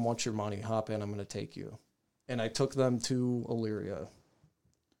don't even want your money. Hop in. I'm going to take you. And I took them to Elyria.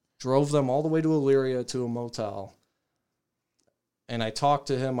 Drove them all the way to Elyria to a motel. And I talked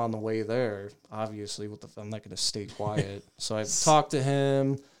to him on the way there. Obviously, I'm not going to stay quiet. So I talked to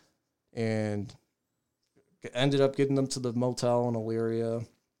him and ended up getting them to the motel in Elyria.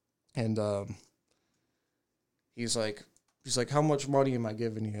 And he's like, how much money am I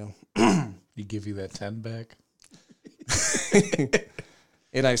giving you? He give you that 10 back?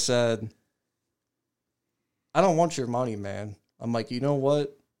 And I said, I don't want your money, man. I'm like, you know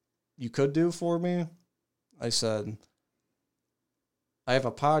what you could do for me? I said, I have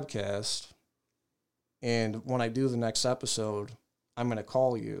a podcast, and when I do the next episode, I'm going to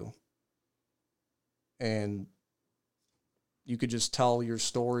call you, and you could just tell your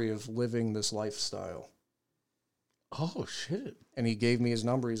story of living this lifestyle. Oh, shit. And he gave me his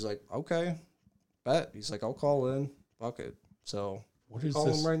number. He's like, okay, bet. He's like, I'll call in. Fuck it. So what is call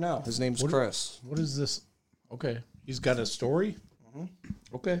this? him right now. His name's Chris. What is this? Okay. He's got a story?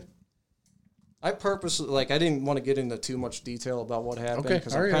 Mm-hmm. Okay. I purposely, I didn't want to get into too much detail about what happened. Okay.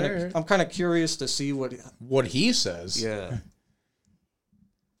 Because I'm kind of curious to see what he says. Yeah.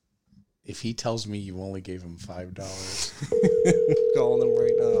 if he tells me you only gave him $5, Calling him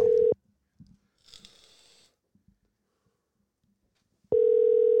right now.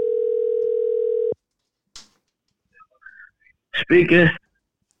 Speaking.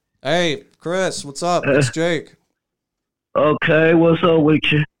 Hey, Chris, what's up? It's Jake. Okay, what's up with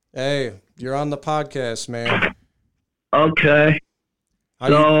you? Hey, you're on the podcast, man. Okay. How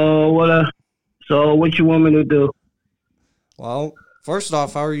do you- So what you want me to do? Well, first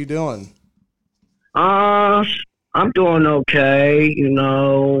off, how are you doing? I'm doing okay.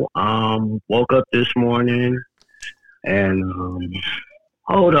 Woke up this morning and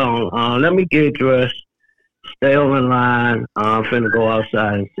hold on. Let me get dressed. Stay on the line. I'm finna go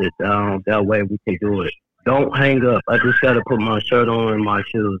outside and sit down. That way we can do it. Don't hang up. I just gotta put my shirt on and my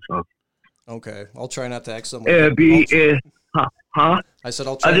shoes on. Okay, I'll try not to accidentally. Huh? I said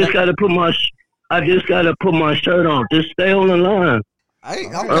I'll try. I just gotta put my shirt on. Just stay on the line.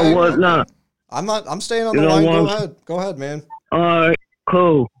 Okay. Whatnot. I'm staying on the line. Go ahead, man. All right,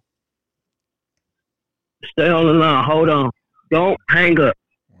 cool. Stay on the line. Hold on. Don't hang up.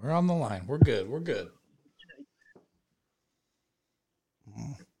 we're on the line. We're good.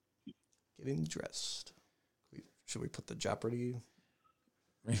 Getting dressed. Should we put the Jeopardy?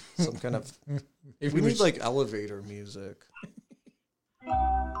 Some kind of. We need like elevator music.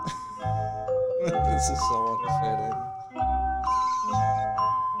 This is so unfitting.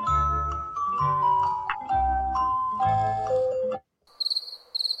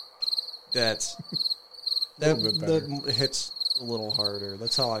 That hits a little harder.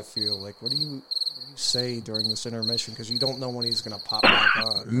 That's how I feel. Like, what do you say during this intermission? Because you don't know when he's gonna pop back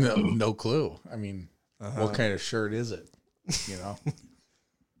on. No clue. I mean, what kind of shirt is it?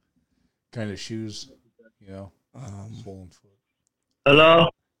 Kind of shoes, swollen foot. Hello?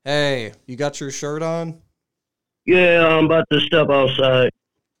 Hey, you got your shirt on? Yeah, I'm about to step outside.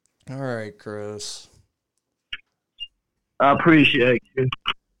 All right, Chris. I appreciate you.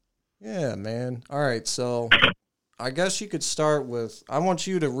 Yeah, man. All right, so I guess you could start with, I want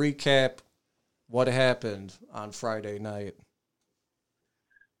you to recap what happened on Friday night.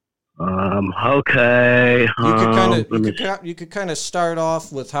 Okay. You could kind of start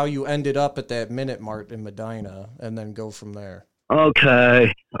off with how you ended up at that Minute Mart in Medina, and then go from there.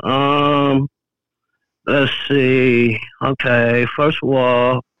 Okay. Let's see. Okay. First of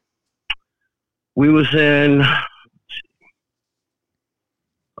all, we was in.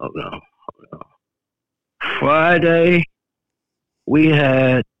 Hold on. Friday, we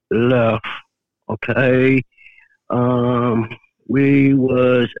had left. Okay. We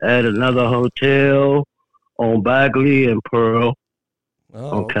was at another hotel on Bagley and Pearl.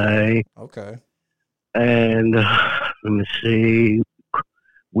 Oh, Okay. Okay. And let me see.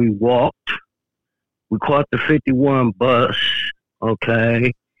 We walked. We caught the 51 bus.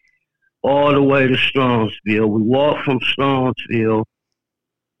 Okay. All the way to Strongsville. We walked from Strongsville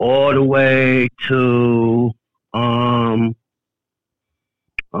all the way to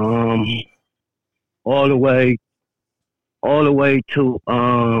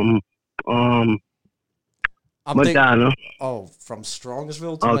Madonna. From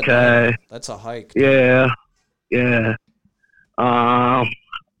Strongsville to Okay. Medina. That's a hike. Yeah.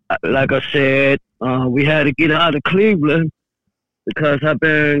 Like I said, we had to get out of Cleveland because I've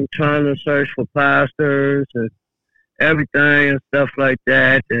been trying to search for pastors and everything and stuff like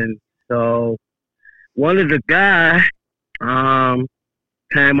that. And so one of the guys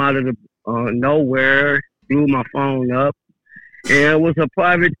came out of the nowhere, blew my phone up, and it was a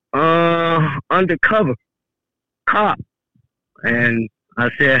private undercover cop. And I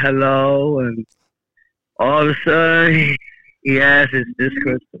said hello, and all of a sudden he asked, "Is this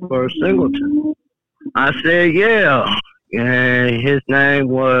Christopher Singleton?" I said, "Yeah." And his name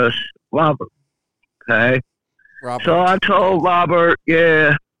was Robert. Okay. Robert. So I told Robert,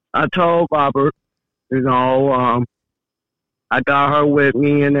 I got her with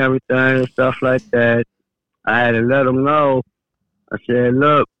me and everything and stuff like that. I had to let him know. I said,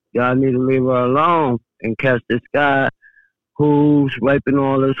 look, y'all need to leave her alone and catch this guy who's raping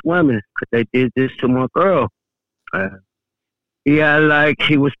all these women because they did this to my girl. He had like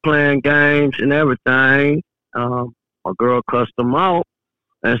he was playing games and everything. My girl cussed him out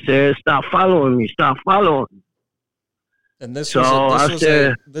and said, stop following me. And this So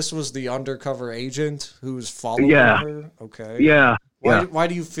this was the undercover agent who's following her? Okay. Yeah. Why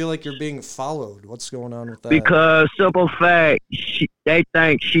do you feel like you're being followed? What's going on with that? Because simple fact, they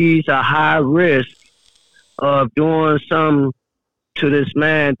think she's a high risk of doing something to this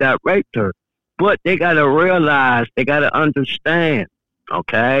man that raped her. But they got to realize, they got to understand,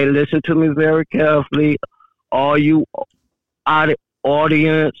 okay? Listen to me very carefully. All you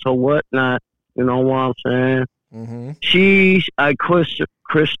audience or whatnot. You know what I'm saying? Mm-hmm. She's a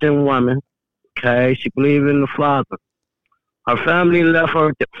Christian woman. Okay, she believes in the Father. Her family left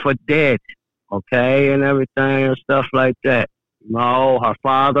her for dead. Okay, and everything and stuff like that. You know, her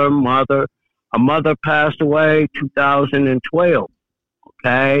her mother passed away 2012.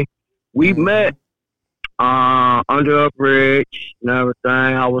 Okay, we Mm-hmm. met under a bridge and everything.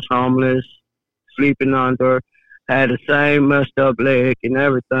 I was homeless, sleeping under, had the same messed up leg and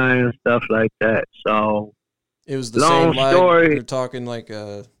everything and stuff like that. So, It was the long same leg. story. You're talking like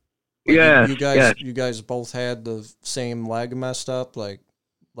Yes, you guys yes. you guys both had the same leg messed up, like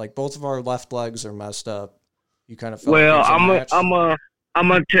both of our left legs are messed up. You kind of felt like it Well, was a match. I'm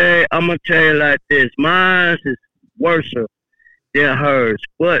gonna tell you like this. Mine is worse than hers,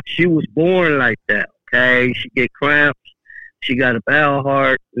 but she was born like that. Okay, she get cramps. She got a bad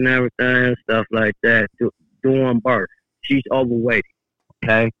heart and everything and stuff like that during birth. She's overweight.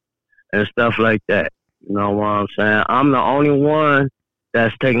 Okay, and stuff like that. You know what I'm saying? I'm the only one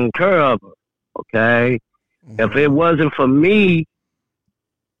that's taking care of her. Okay, if it wasn't for me,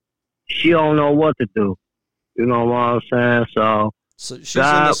 she don't know what to do. You know what I'm saying? So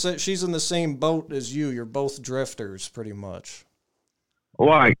she's in the same boat as you. You're both drifters, pretty much.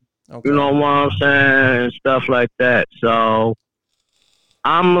 right. Okay. You know what I'm saying? And stuff like that. So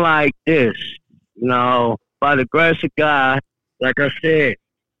I'm like this, you know, by the grace of God, like I said,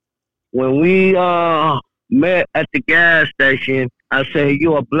 when we met at the gas station, I said,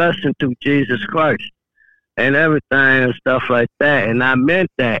 you're a blessing through Jesus Christ and everything and stuff like that. And I meant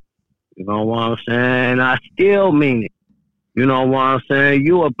that. You know what I'm saying? And I still mean it. You know what I'm saying?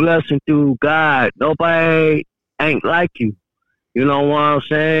 You a blessing through God. Nobody ain't like you. You know what I'm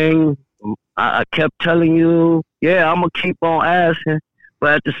saying? I kept telling you, yeah, I'm going to keep on asking.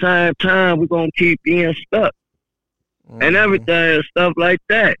 But at the same time, we're going to keep being stuck and everything and stuff like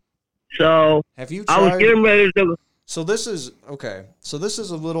that. So have you I was tried? getting ready to. So this is okay. So this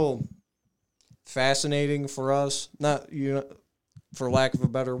is a little fascinating for us, not for lack of a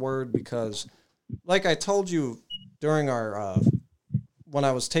better word, because like I told you during our when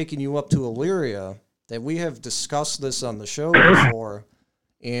I was taking you up to Illyria, that we have discussed this on the show before,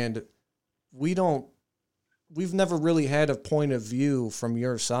 and we've never really had a point of view from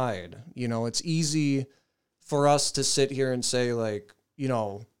your side. You know, it's easy for us to sit here and say, like, you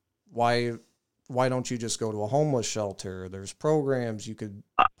know, why don't you just go to a homeless shelter? There's programs you could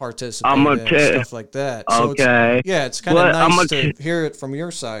participate in, stuff like that. So okay. It's kind of nice to hear it from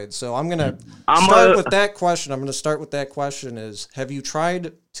your side. So I'm going to start with that question. I'm going to start with that question is, have you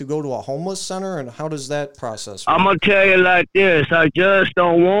tried to go to a homeless center, and how does that process work? I'm going to tell you like this. I just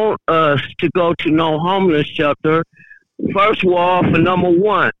don't want us to go to no homeless shelter. First of all, for number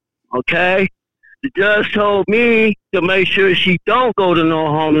one, okay? The judge told me to make sure she don't go to no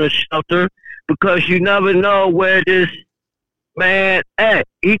homeless shelter because you never know where this man at.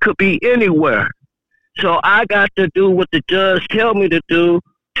 He could be anywhere. So I got to do what the judge tell me to do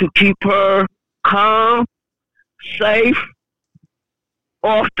to keep her calm, safe,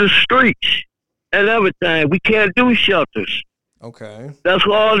 off the streets and everything. We can't do shelters. Okay. That's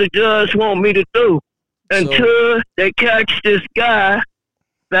all the judge want me to do until they catch this guy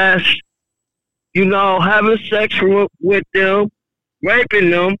that's, you know, having sex with them,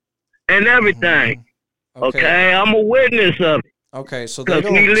 raping them, and everything. Okay, I'm a witness of it. Okay, so they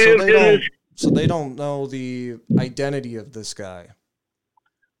don't know the identity of this guy.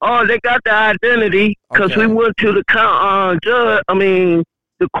 Oh, they got the identity because we went to the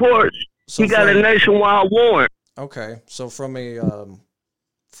the courts. So he got a nationwide warrant. Okay, so from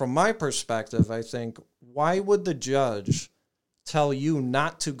my perspective, I think, why would the judge tell you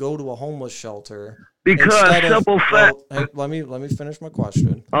not to go to a homeless shelter? Because simple fact. Hey, let me finish my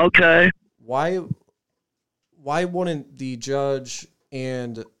question. Okay. Why wouldn't the judge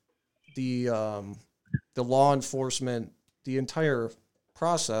and the law enforcement, the entire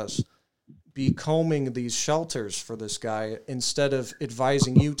process, be combing these shelters for this guy instead of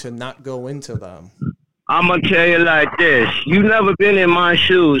advising you to not go into them? I'm going to tell you like this. You never been in my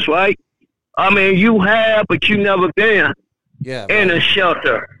shoes, right? I mean, you have, but you never been in a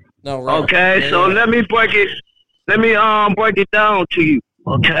shelter. No, right. Okay, so let me break it down to you,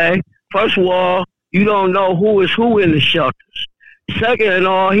 okay? First of all, you don't know who is who in the shelters. Second of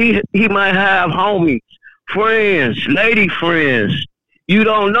all, he might have homies, friends, lady friends. You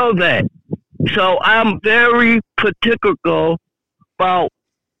don't know that. So I'm very particular about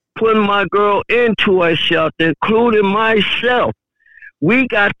putting my girl into a shelter, including myself. We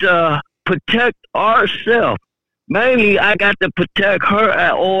got to protect ourselves. Mainly, I got to protect her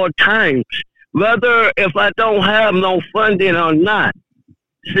at all times whether if I don't have no funding or not.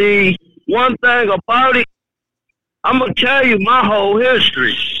 See, one thing about it, I'm going to tell you my whole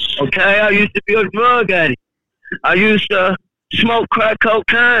history, okay? I used to be a drug addict. I used to smoke crack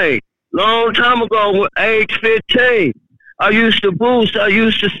cocaine long time ago, age 15. I used to boost. I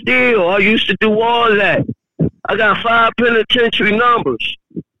used to steal. I used to do all that. I got 5 penitentiary numbers.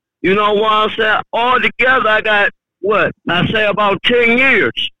 You know what I'm saying? All together, I got, I say about 10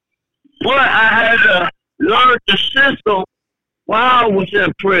 years. But I had to learn the system while I was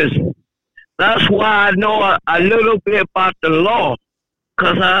in prison. That's why I know a little bit about the law.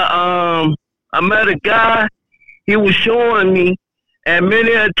 Because I met a guy, he was showing me, and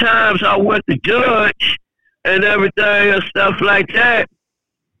many a times I went to judge and everything and stuff like that.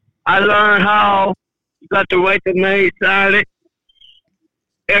 I learned how you got the right to remain silent.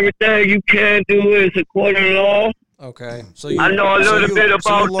 Everything you can do is according to law. Okay, so I know a little bit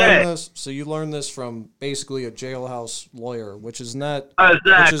about that. So you learned this from basically a jailhouse lawyer, which is not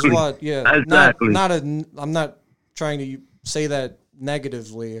exactly. Which is what, yeah, exactly. I'm not trying to say that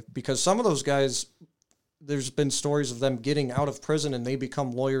negatively, because some of those guys, there's been stories of them getting out of prison and they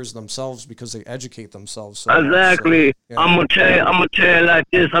become lawyers themselves because they educate themselves. So exactly. So, yeah. I'm gonna tell you like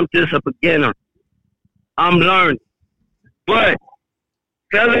this. I'm just a beginner. I'm learning, but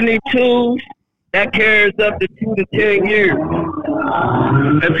felony 2. That carries up to 2 to 10 years.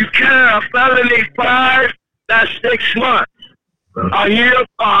 If you carry a felony 5, that's 6 months. A year,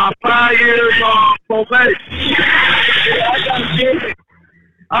 5 years probation.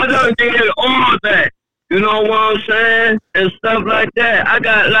 I done did all that. You know what I'm saying? And stuff like that. I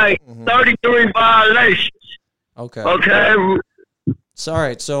got like 33 violations. Okay. Okay. So, all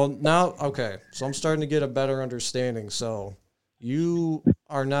right. So now, okay. So I'm starting to get a better understanding. So you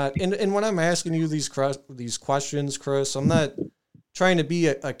are not, and when I'm asking you these questions, Chris, I'm not trying to be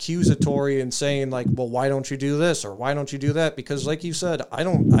accusatory and saying like, well, why don't you do this or why don't you do that? Because like you said, I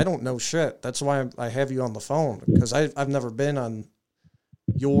don't know shit. That's why I have you on the phone, because I've never been on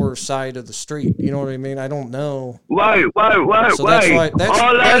your side of the street. You know what I mean? I don't know. Right.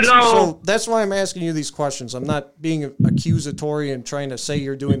 So that's why I'm asking you these questions. I'm not being accusatory and trying to say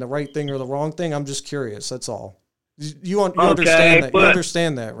you're doing the right thing or the wrong thing. I'm just curious. That's all. You understand that? You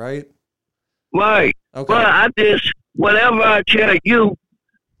understand that, right? Right. Okay. But whatever I tell you,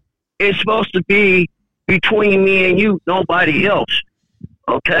 it's supposed to be between me and you, nobody else.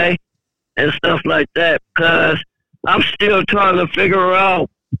 Okay? And stuff like that. Because I'm still trying to figure out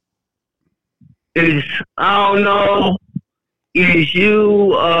is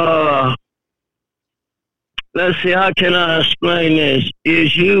you, let's see, how can I explain this?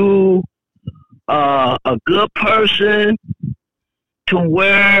 Is you a good person to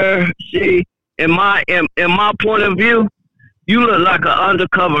where, see, in my point of view, you look like an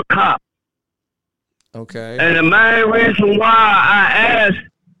undercover cop. Okay. And the main reason why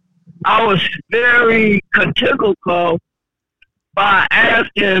I was very critical by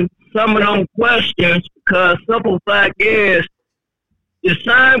asking some of them questions, because simple fact is, the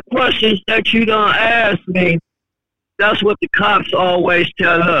same questions that you done ask me, that's what the cops always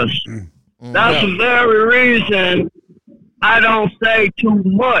tell us. That's the very reason I don't say too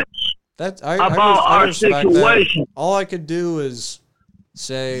much about our situation. That. All I could do is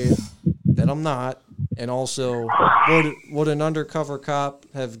say that I'm not, and also would an undercover cop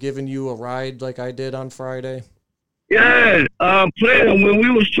have given you a ride like I did on Friday? Yeah, when we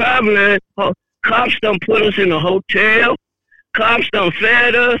was traveling, cops done put us in a hotel. Cops done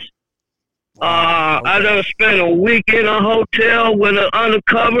fed us. Okay. I done spent a week in a hotel with an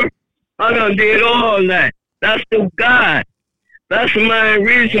undercover. I done did all that. That's the guy. That's the main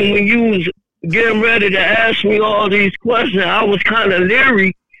reason when you was getting ready to ask me all these questions, I was kind of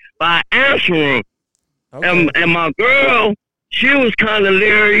leery by answering. Okay. And my girl, she was kind of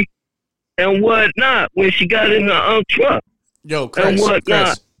leery and whatnot when she got in the truck. Yo, Chris.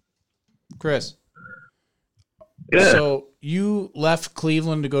 Yeah. So you left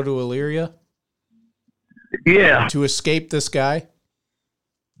Cleveland to go to Elyria? Yeah. To escape this guy?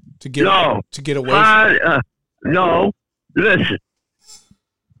 To get away no, listen.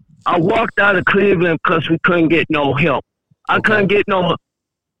 I walked out of Cleveland because we couldn't get no help. I couldn't get no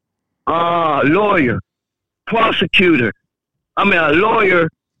lawyer, prosecutor. A lawyer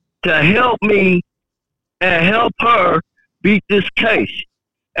to help me and help her beat this case.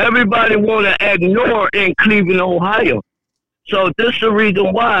 Everybody want to ignore in Cleveland, Ohio. So this is the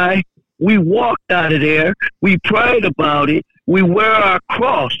reason why we walked out of there. We prayed about it. We wear our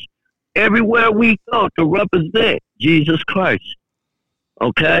cross everywhere we go to represent Jesus Christ.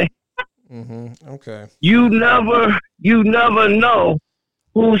 Okay? Okay. You never know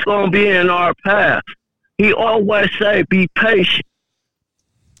who's going to be in our path. He always say, be patient.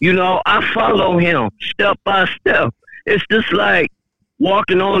 You know, I follow him step by step. It's just like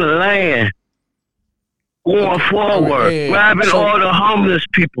walking on the land, going forward, grabbing all the homeless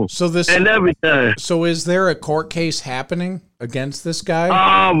people and everything. So is there a court case happening against this guy?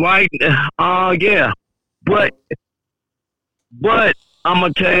 Yeah. But I'm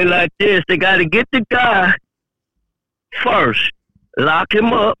going to tell you like this. They got to get the guy first, lock him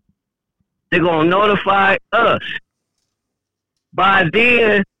up. They're going to notify us. By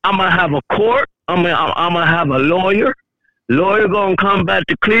then, I'm going to have a court. I'm going to have a lawyer. Lawyer going to come back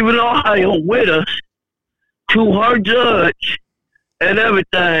to Cleveland, Ohio with us to her judge and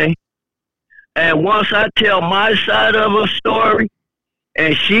everything. And once I tell my side of her story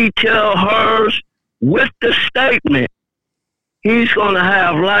and she tell hers with the statement, he's going to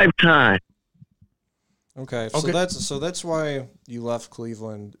have lifetime. Okay, so that's why you left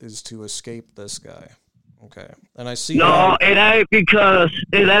Cleveland, is to escape this guy. Okay, and I see. No, it ain't because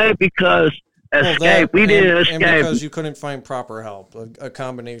escape. We didn't escape. And because you couldn't find proper help, a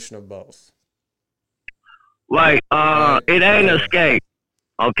combination of both. Right. It ain't escape.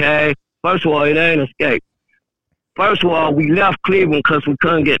 Okay. First of all, it ain't escape. First of all, we left Cleveland because we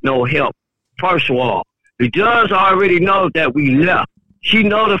couldn't get no help. First of all, the judge already knows that we left. She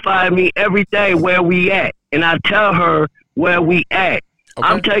notified me every day where we at, and I tell her where we at. Okay.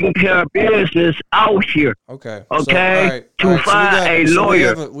 I'm taking care of business out here. Okay. Okay. To find a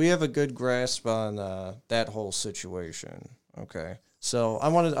lawyer. We have a good grasp on that whole situation. Okay. So I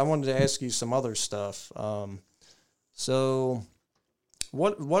wanted to ask you some other stuff. So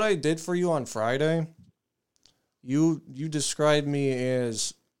what I did for you on Friday, you described me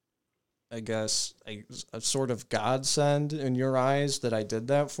as, I guess, a sort of godsend in your eyes that I did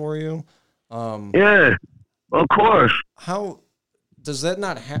that for you. Yeah, of course. How does that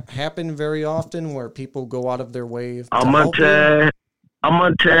not happen very often, where people go out of their way to I'm help you? I'm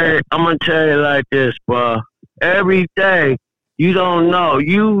gonna tell you like this, bro. Every day, you don't know.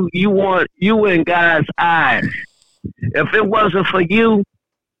 You in God's eyes. If it wasn't for you,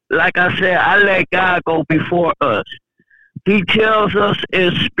 like I said, I let God go before us. He tells us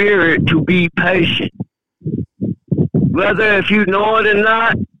in spirit to be patient. Whether if you know it or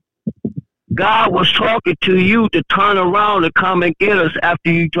not, God was talking to you to turn around and come and get us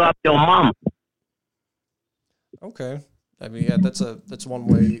after you dropped your mama. Okay. I mean, yeah, that's one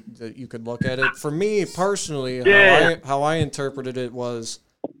way that you could look at it. For me personally, how I interpreted it was,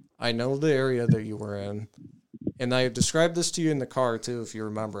 I know the area that you were in, and I described this to you in the car too, if you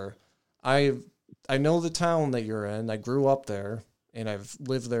remember. I know the town that you're in. I grew up there, and I've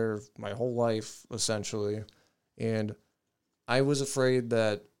lived there my whole life, essentially. And I was afraid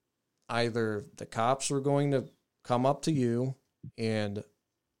that either the cops were going to come up to you and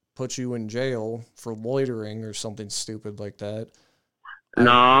put you in jail for loitering or something stupid like that.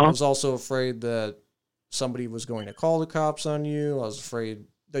 No. I was also afraid that somebody was going to call the cops on you. I was afraid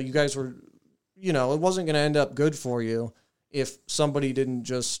that you guys were, it wasn't going to end up good for you if somebody didn't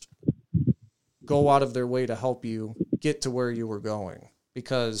just go out of their way to help you get to where you were going.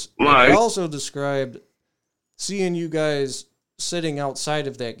 Because I also described seeing you guys sitting outside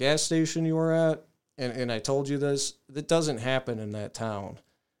of that gas station you were at, and I told you this, that doesn't happen in that town.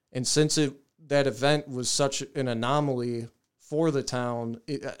 And since that event was such an anomaly for the town,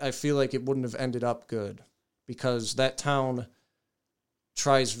 I feel like it wouldn't have ended up good, because that town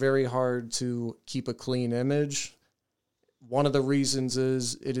tries very hard to keep a clean image. One of the reasons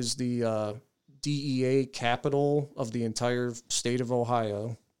is it is the DEA capital of the entire state of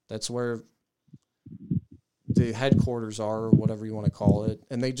Ohio. That's where the headquarters are, or whatever you want to call it.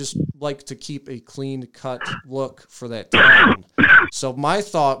 And they just like to keep a clean-cut look for that town. So my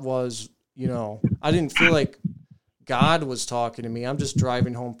thought was, I didn't feel like God was talking to me. I'm just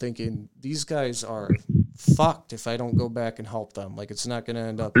driving home thinking, these guys are fucked if I don't go back and help them. Like, it's not going to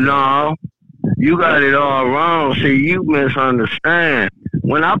end up... No, you got it all wrong. See, you misunderstand.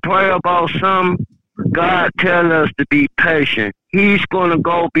 When I pray about something, God tells us to be patient. He's going to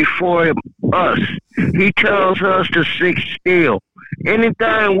go before us. He tells us to sit still.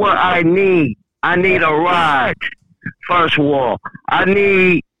 Anything what I need a ride, first of all. I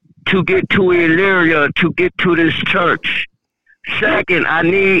need to get to Illyria to get to this church. Second, I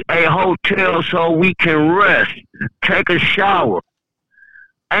need a hotel so we can rest, take a shower.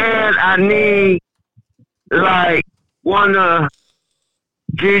 And I need, one of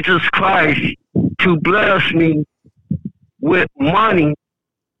Jesus Christ to bless me with money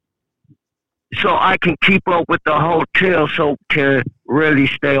so I can keep up with the hotel so can really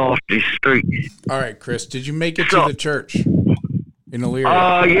stay off the streets. All right, Chris, did you make it to the church? in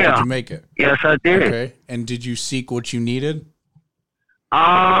Elyria? Yeah. Did you make it? Yes, I did. Okay. And did you seek what you needed?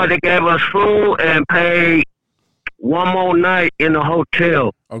 They gave us food and paid one more night in the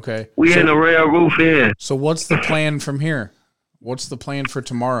hotel. Okay. We in the Red Roof Inn. So what's the plan from here? What's the plan for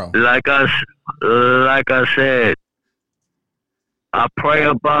tomorrow? Like I said, I pray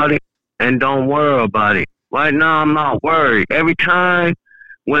about it and don't worry about it. Right now, I'm not worried. Every time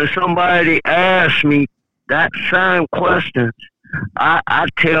when somebody asks me that same question, I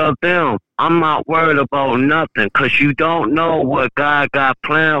tell them I'm not worried about nothing because you don't know what God got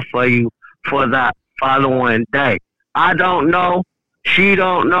planned for you for that following day. I don't know. She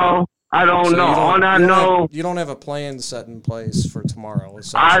don't know. I don't know. All I know, you don't have a plan set in place for tomorrow.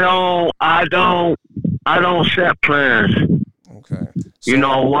 I don't set plans. Okay. You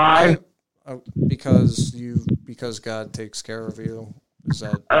know why? Because God takes care of you. Is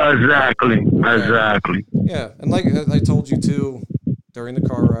that Exactly. Okay. Exactly. Yeah, and like I told you too during the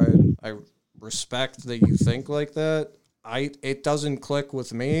car ride, I respect that you think like that. It doesn't click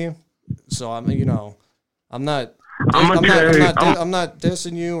with me, so I'm not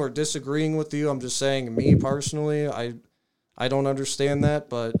dissing you or disagreeing with you. I'm just saying, me personally, I don't understand that,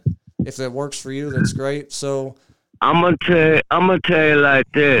 but if it works for you, that's great. So I'm gonna tell you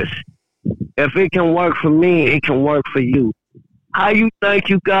like this. If it can work for me, it can work for you. How you think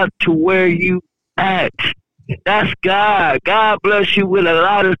you got to where you at? That's God. God bless you with a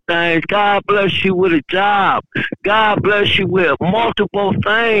lot of things. God bless you with a job. God bless you with multiple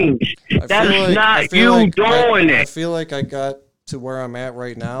things. That's not you doing it. I feel like I got to where I'm at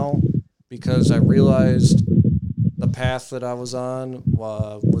right now because I realized the path that I was on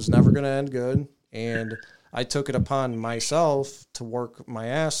was never going to end good, and I took it upon myself to work my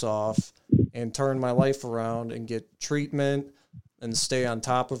ass off and turn my life around and get treatment and stay on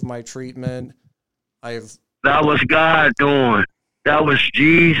top of my treatment. That was God doing. That was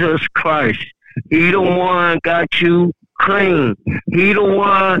Jesus Christ. He the one got you clean. He the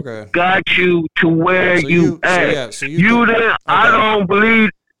one got you to where you at. You didn't. Okay. I don't believe.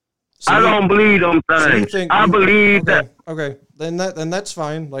 I don't believe them things. I believe that. Okay, then that's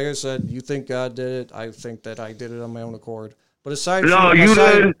fine. Like I said, you think God did it. I think that I did it on my own accord. But aside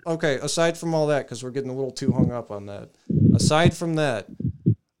from all that, because we're getting a little too hung up on that. Aside from that,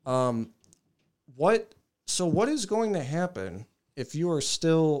 what is going to happen if you are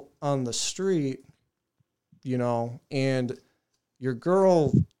still on the street, and your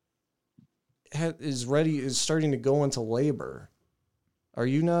girl is starting to go into labor? Are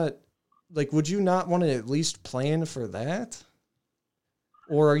you not, would you not want to at least plan for that?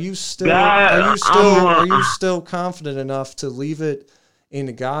 Or are you still confident enough to leave it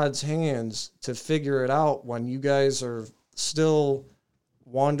in God's hands to figure it out when you guys are still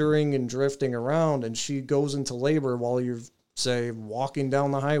wandering and drifting around and she goes into labor while you're, say, walking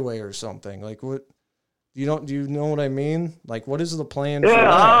down the highway or something? Like, what, do you know what I mean? Like, what is the plan for that?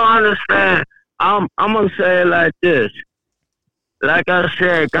 I understand. I'm going to say it like this. Like I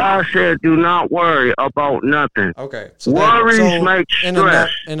said, God said, do not worry about nothing. Okay. So worries make stress.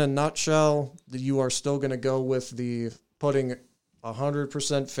 In a nutshell, you are still going to go with the putting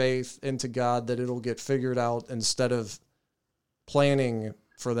 100% faith into God that it'll get figured out instead of planning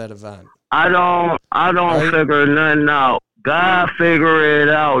for that event. I don't figure nothing out. God figure it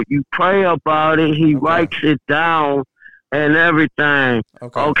out. You pray about it. He writes it down and everything.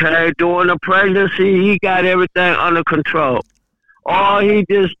 Okay. During the pregnancy, he got everything under control. All he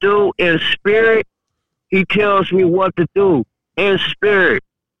just do in spirit, he tells me what to do in spirit,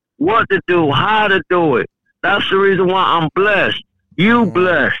 what to do, how to do it. That's the reason why I'm blessed. You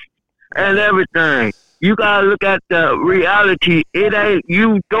blessed and everything. You got to look at the reality. It ain't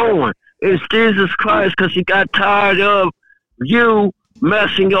you doing. It's Jesus Christ, because he got tired of you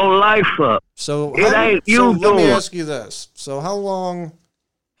messing your life up. So it ain't you doing. Let me ask you this. So how long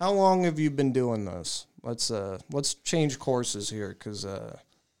have you been doing this? Let's change courses here, because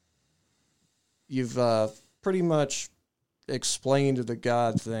you've pretty much explained the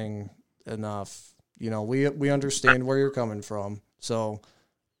God thing enough. We understand where you're coming from. So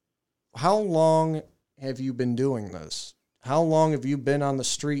how long have you been doing this? How long have you been on the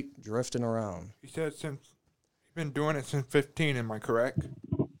street drifting around? He said you've been doing it since 15. Am I correct?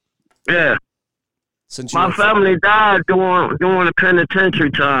 Yeah. My family died during the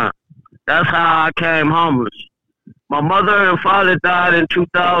penitentiary time. That's how I came homeless. My mother and father died in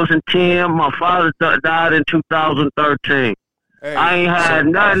 2010. My father died in 2013. Hey, I ain't had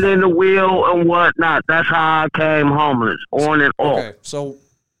nothing in the wheel and whatnot. That's how I came homeless, on and off. Okay, so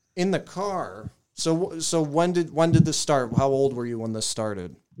in the car. So when did this start? How old were you when this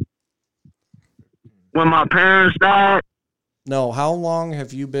started? When my parents died, No, how long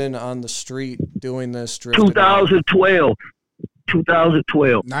have you been on the street doing this drifting? 2012.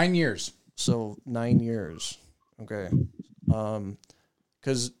 2012. 9 years. So 9 years. Okay.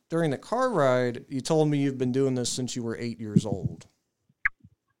 Because during the car ride, you told me you've been doing this since you were 8 years old.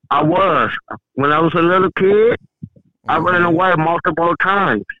 I was. When I was a little kid, I ran away multiple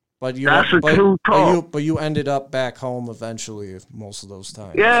times. But you, That's a true talk. But you ended up back home eventually most of those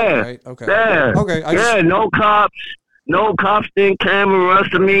times. Yeah. Right? Okay. Yeah. Okay. No cops didn't come and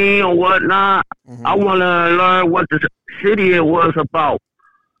arrested me or whatnot. Mm-hmm. I want to learn what the city it was about.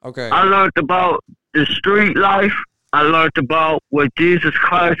 Okay. I learned about the street life. I learned about what Jesus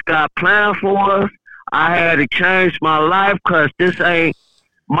Christ got planned for us. I had to change my life because this ain't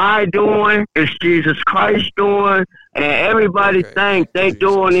my doing. It's Jesus Christ doing. And everybody think they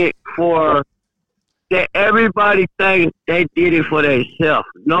doing it for that. Everybody think they did it for themselves.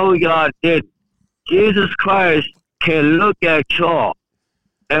 No, y'all didn't. Jesus Christ can look at y'all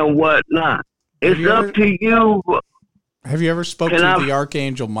and whatnot. It's up to you. Have you ever spoken to the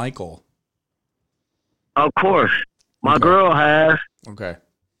Archangel Michael? Of course. My girl has. Okay.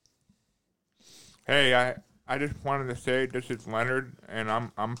 Hey, I just wanted to say this is Leonard, and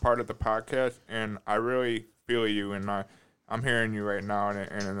I'm part of the podcast, and I really feel you, and I'm hearing you right now,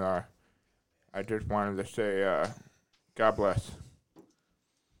 and I just wanted to say, God bless.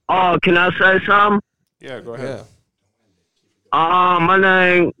 Oh, can I say something? Yeah, go ahead. My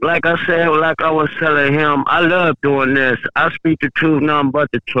name, like I said, like I was telling him, I love doing this. I speak the truth, nothing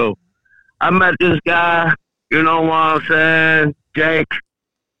but the truth. I met this guy, you know what I'm saying, Jake.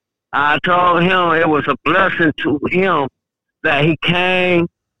 I told him it was a blessing to him that he came.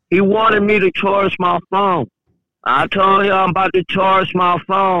 He wanted me to charge my phone. I told him I'm about to charge my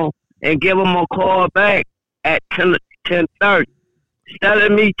phone and give him a call back at 10:30. Instead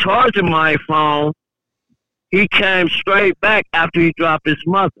of me charging my phone, he came straight back after he dropped his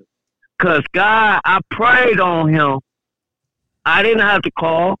mother. Because God, I prayed on him. I didn't have to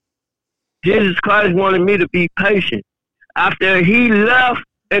call. Jesus Christ wanted me to be patient. After he left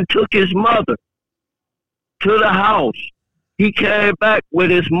and took his mother to the house, he came back with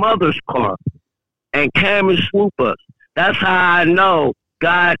his mother's car and came and swooped us. That's how I know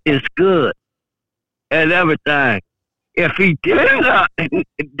God is good and everything. If he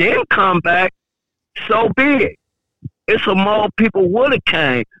didn't come back, so be it. It's some more people would have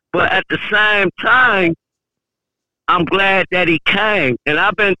came. But at the same time, I'm glad that he came. And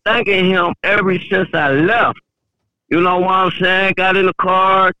I've been thanking him ever since I left. You know what I'm saying? Got in the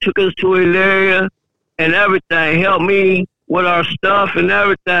car, took us to Illyria and everything. Helped me with our stuff and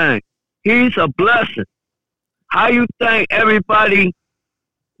everything. He's a blessing. How you think everybody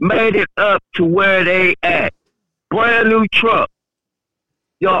made it up to where they at? Brand new truck.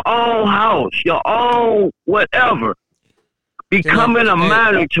 Your own house, your own whatever. Becoming a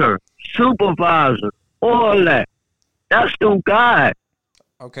manager, supervisor, all that. That's through God.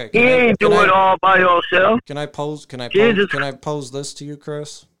 Okay. He ain't do it all by yourself. Can I pose this to you,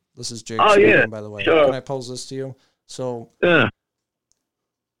 Chris? This is Jake speaking, by the way. Sure. Can I pose this to you? So the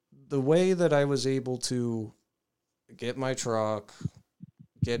way that I was able to get my truck,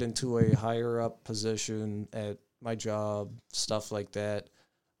 get into a higher up position at my job, stuff like that,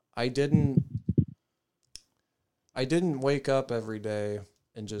 I didn't wake up every day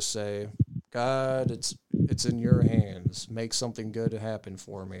and just say, God, it's in your hands. Make something good happen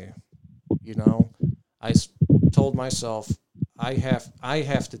for me. You know, I told myself, I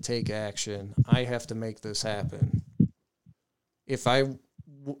have to take action. I have to make this happen. If I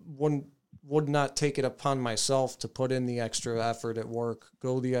would not take it upon myself to put in the extra effort at work,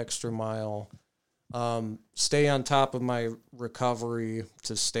 go the extra mile, stay on top of my recovery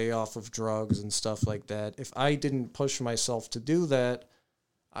to stay off of drugs and stuff like that. If I didn't push myself to do that,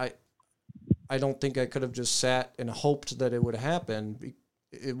 I don't think I could have just sat and hoped that it would happen.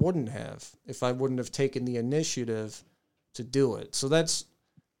 It wouldn't have if I wouldn't have taken the initiative to do it. So that's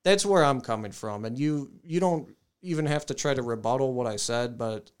where I'm coming from. And you don't even have to try to rebuttal what I said,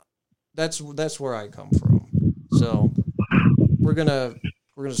 but that's where I come from. So we're gonna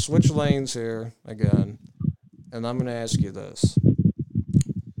switch lanes here again, and I'm gonna ask you this: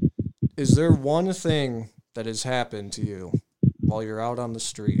 is there one thing that has happened to you while you're out on the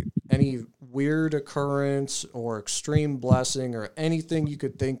street? Any weird occurrence or extreme blessing or anything you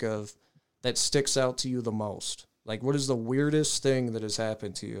could think of that sticks out to you the most? Like, what is the weirdest thing that has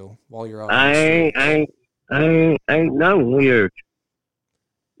happened to you while you're out on the street? Ain't nothing weird.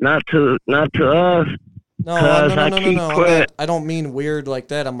 Not to us. No. I don't mean weird like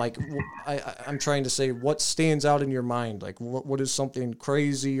that. I'm like, I'm trying to say what stands out in your mind. Like, what is something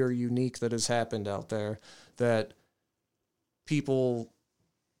crazy or unique that has happened out there that people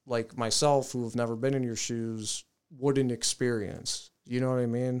like myself who have never been in your shoes wouldn't experience. You know what I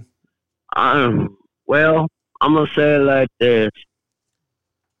mean? Well, I'm going to say it like this.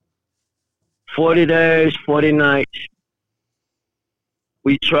 40 days, 40 nights.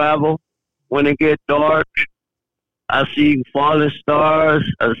 We travel. When it gets dark, I see falling stars.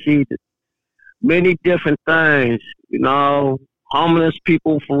 I see many different things. You know, homeless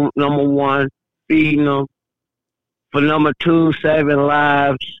people for number one, feeding them. For number two, saving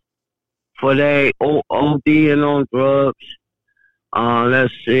lives. For they ODing on drugs.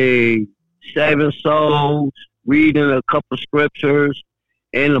 Let's see, saving souls, reading a couple scriptures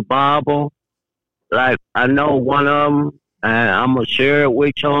in the Bible. Like, I know one of them, and I'm going to share it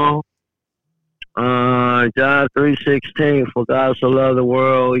with y'all. John 3:16, for God so loved the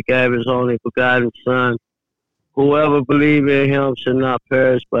world, he gave his only begotten Son. Whoever believes in him shall not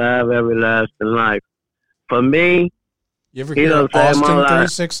perish, but have everlasting life. For me, You ever hear Austin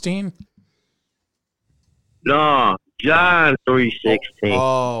 3:16? No, John 3:16.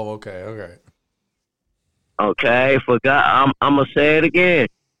 Oh, okay. Okay, for God, I'm going to say it again.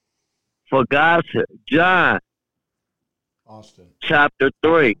 For God, John, Austin. chapter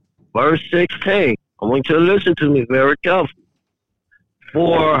 3, verse 16. I want you to listen to me very carefully.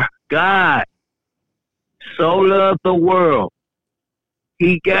 For God so loved the world,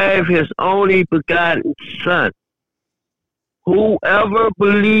 he gave his only begotten Son. Whoever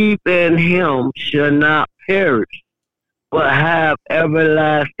believes in him shall not perish, but have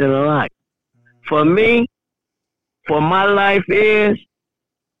everlasting life. For me, for my life is,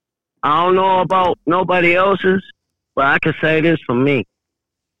 I don't know about nobody else's, but I can say this for me.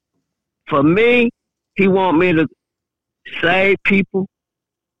 For me, he want me to save people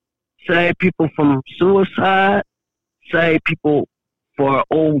from suicide, save people for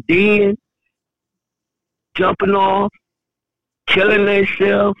ODing, jumping off, killing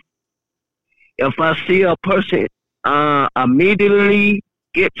themselves. If I see a person immediately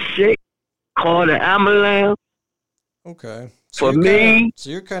get sick, call the ambulance. Okay. For me, so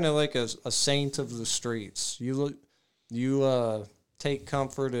you're kind of like a saint of the streets. You take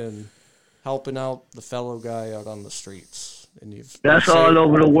comfort in helping out the fellow guy out on the streets, and that's all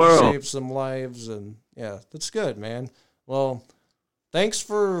over the world. Saved some lives, and yeah, that's good, man. Well, thanks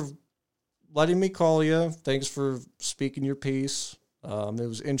for letting me call you. Thanks for speaking your piece. It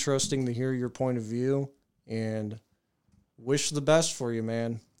was interesting to hear your point of view, and wish the best for you,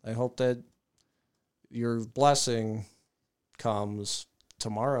 man. I hope that your blessing comes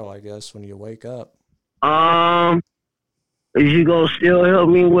tomorrow, I guess, when you wake up. Is you gonna still help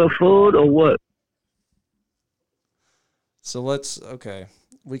me with food or what? So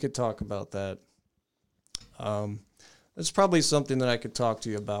we could talk about that. That's probably something that I could talk to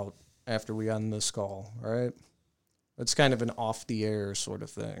you about after we end this call, all right? It's kind of an off-the-air sort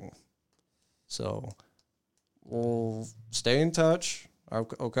of thing. So we'll stay in touch,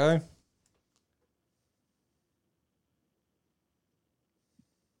 okay?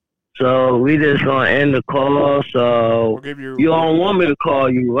 So we just gonna end the call. So you don't want me to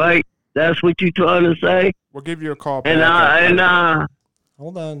call you, right? That's what you trying to say? We'll give you a call back.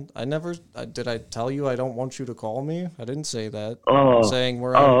 Hold on. Did I tell you I don't want you to call me? I didn't say that. Oh. I'm saying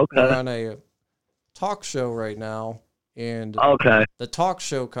we're on a talk show right now, and the talk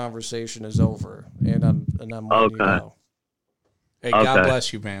show conversation is over, and I'm letting you go. Hey, God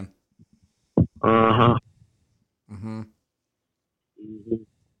bless you, man. Uh-huh. Mm-hmm.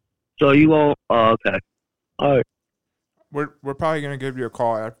 So you won't? Oh, okay. All right. We're probably gonna give you a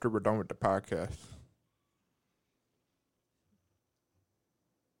call after we're done with the podcast.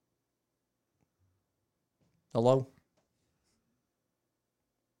 Hello?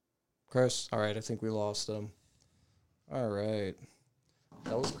 Chris? All right, I think we lost him. All right.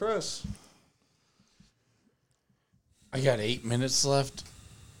 That was Chris. I got 8 minutes left.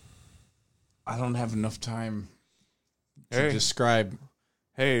 I don't have enough time to describe.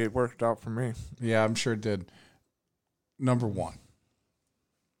 Hey, it worked out for me. Yeah, I'm sure it did. Number one.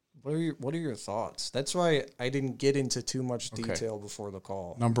 What are your thoughts? That's why I didn't get into too much detail before the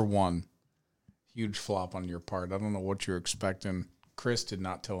call. Number one, huge flop on your part. I don't know what you're expecting. Chris did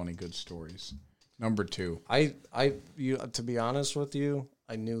not tell any good stories. Number two. To be honest with you,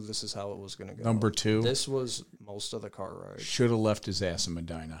 I knew this is how it was going to go. Number two. This was most of the car ride. Should have left his ass in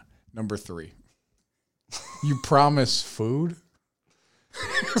Medina. Number three. You promised food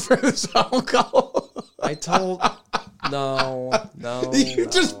for this phone call? I told... No. You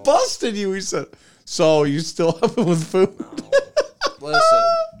just busted you. He said, so you still have it with food? No.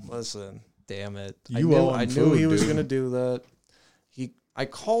 Listen. Damn it. I knew he was going to do that. I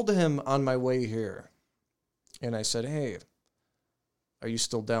called him on my way here, and I said, hey, are you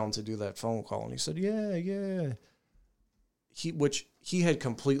still down to do that phone call? And he said, yeah. He had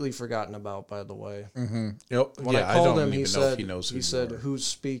completely forgotten about, by the way. Mm-hmm. Yep. When I called him, he said, he said, who's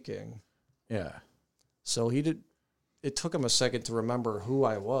speaking? Yeah. So it took him a second to remember who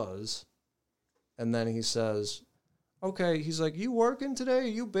I was. And then he says, okay, he's like, you working today? Are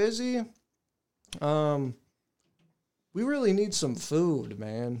you busy? We really need some food,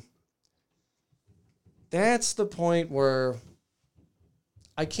 man. That's the point where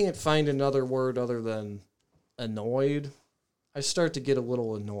I can't find another word other than annoyed. I start to get a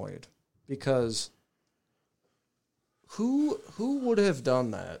little annoyed because who would have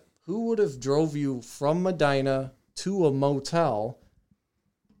done that? Who would have drove you from Medina to a motel,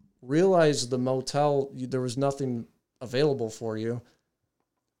 realized the motel, there was nothing available for you,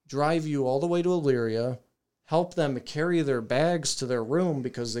 drive you all the way to Elyria, help them carry their bags to their room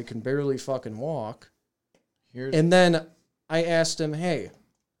because they can barely fucking walk. And then I asked him, hey,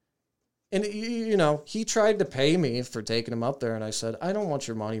 and he tried to pay me for taking him up there, and I said, I don't want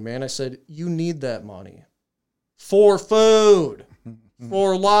your money, man. I said, you need that money for food,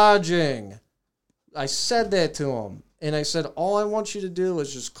 for lodging. I said that to him, and I said, all I want you to do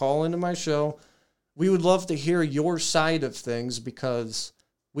is just call into my show. We would love to hear your side of things because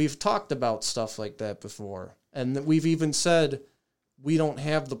we've talked about stuff like that before, and we've even said we don't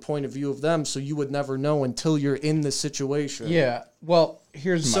have the point of view of them, so you would never know until you're in the situation. Yeah. Well,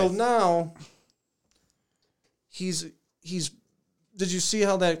 now he's did you see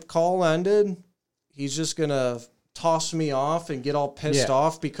how that call ended? He's just gonna toss me off and get all pissed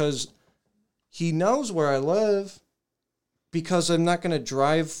off because he knows where I live, because I'm not gonna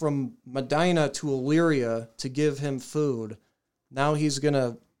drive from Medina to Elyria to give him food. Now he's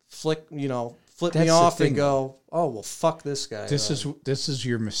gonna flip me off and go, oh, well, fuck this guy. This is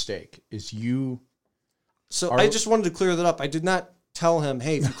your mistake. I just wanted to clear that up. I did not tell him,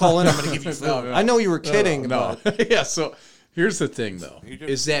 hey, if you call in, I'm going to give you food. No. I know you were kidding. No. Yeah, so here's the thing, though,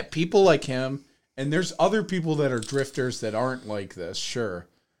 is that people like him, and there's other people that are drifters that aren't like this, sure.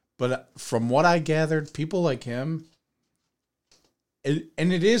 But from what I gathered, people like him, and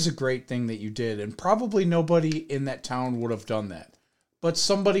it is a great thing that you did, and probably nobody in that town would have done that. But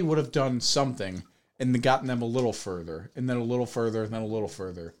somebody would have done something and gotten them a little further, and then a little further, and then a little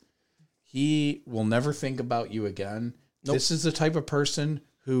further. He will never think about you again. Nope. This is the type of person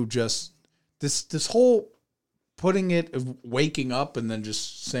who just this whole waking up and then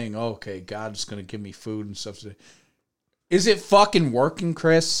just saying, oh, okay, God's going to give me food and stuff. Is it fucking working,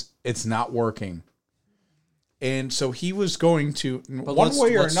 Chris? It's not working. And so he was going to, one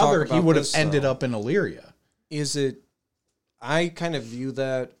way or another, he would have ended up in Elyria. I kind of view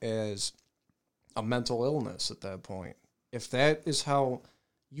that as a mental illness at that point. If that is how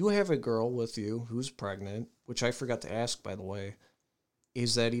you have a girl with you who's pregnant, which I forgot to ask, by the way,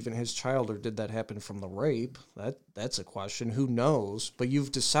 is that even his child, or did that happen from the rape? That's a question. Who knows? But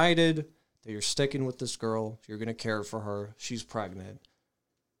you've decided that you're sticking with this girl. You're going to care for her. She's pregnant.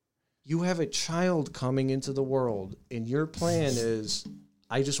 You have a child coming into the world, and your plan is,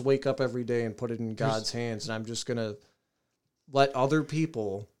 I just wake up every day and put it in God's hands, and I'm just going to let other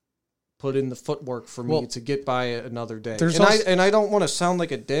people put in the footwork for me to get by another day. I don't want to sound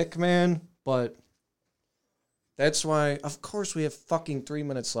like a dick, man, but that's why, of course, we have fucking 3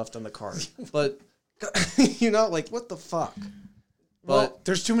 minutes left on the card. But, what the fuck? But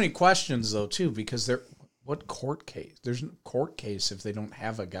there's too many questions, though, too, because what court case? There's no court case if they don't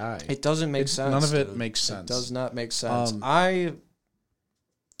have a guy. It doesn't make sense. None of it makes sense. It does not make sense. I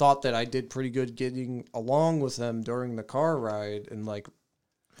thought that I did pretty good getting along with him during the car ride and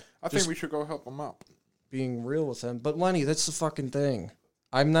I think we should go help him out. Being real with him. But Lenny, that's the fucking thing.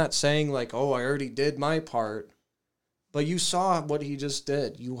 I'm not saying I already did my part, but you saw what he just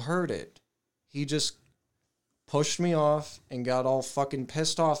did. You heard it. He just pushed me off and got all fucking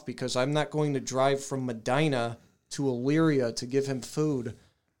pissed off because I'm not going to drive from Medina to Elyria to give him food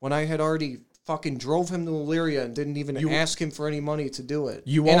when I had already fucking drove him to Elyria and didn't even ask him for any money to do it.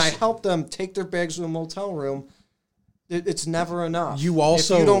 I helped them take their bags to a motel room. It's never enough. If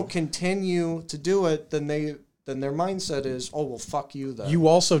you don't continue to do it, then their mindset is, oh, well, fuck you then. You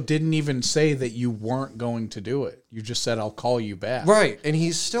also didn't even say that you weren't going to do it. You just said, I'll call you back. Right, and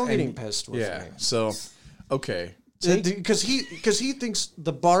he's still getting pissed with me. Yeah, so, okay. Because he thinks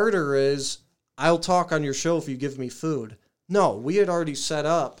the barter is, I'll talk on your show if you give me food. No, we had already set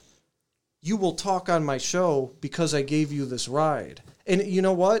up, you will talk on my show because I gave you this ride. And you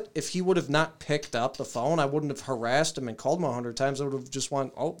know what? If he would have not picked up the phone, I wouldn't have harassed him and called him 100 times. I would have just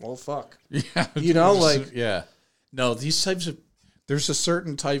went, oh, well, fuck. Yeah. Yeah. No, these types of, there's a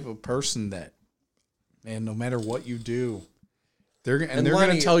certain type of person that, man, no matter what you do, They're And going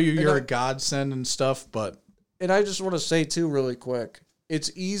Lenny- to tell you and you're I- a godsend and stuff, but And I just want to say, too, really quick,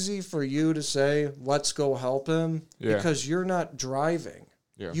 it's easy for you to say, let's go help him, Yeah. because you're not driving.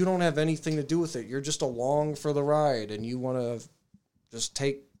 Yeah. You don't have anything to do with it. You're just along for the ride, and you want to just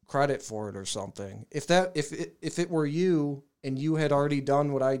take credit for it or something. If it were you and you had already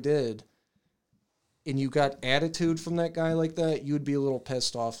done what I did, and you got attitude from that guy like that, you'd be a little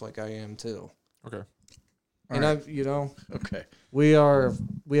pissed off like I am too. Okay. And right. I've okay. we have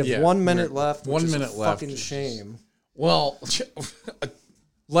Yeah, 1 minute left. Which 1 is minute a left. Fucking shame. Well,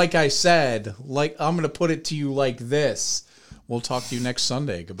 like I said, like I'm going to put it to you like this. We'll talk to you next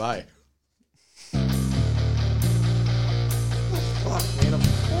Sunday. Goodbye. Fuck, man, of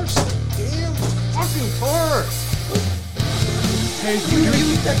course the damn fucking car. Hey, You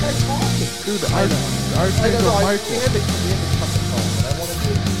eat that guy talking. dude, I know. our I don't know. Michael. We had to cut the call, but I wanted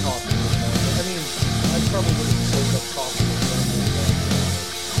to talk to him. I mean, I probably would have saved up talking to him.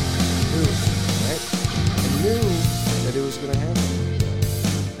 Dude, right? I knew that it was going to happen.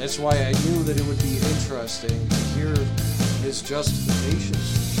 That's why I knew that it would be interesting to hear his justifications.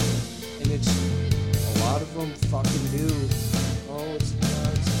 And it's, a lot of them fucking do. Oh, it's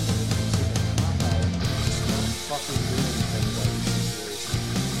not a cop-out. It's not fucking doing anything about the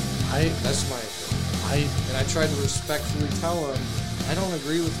situation. That's my opinion. And I tried to respectfully tell him, I don't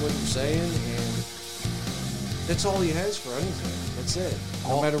agree with what you're saying, and that's all he has for anything. That's it.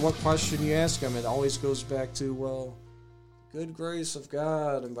 No matter what question you ask him, it always goes back to, well, good grace of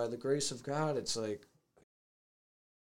God, and by the grace of God, it's like,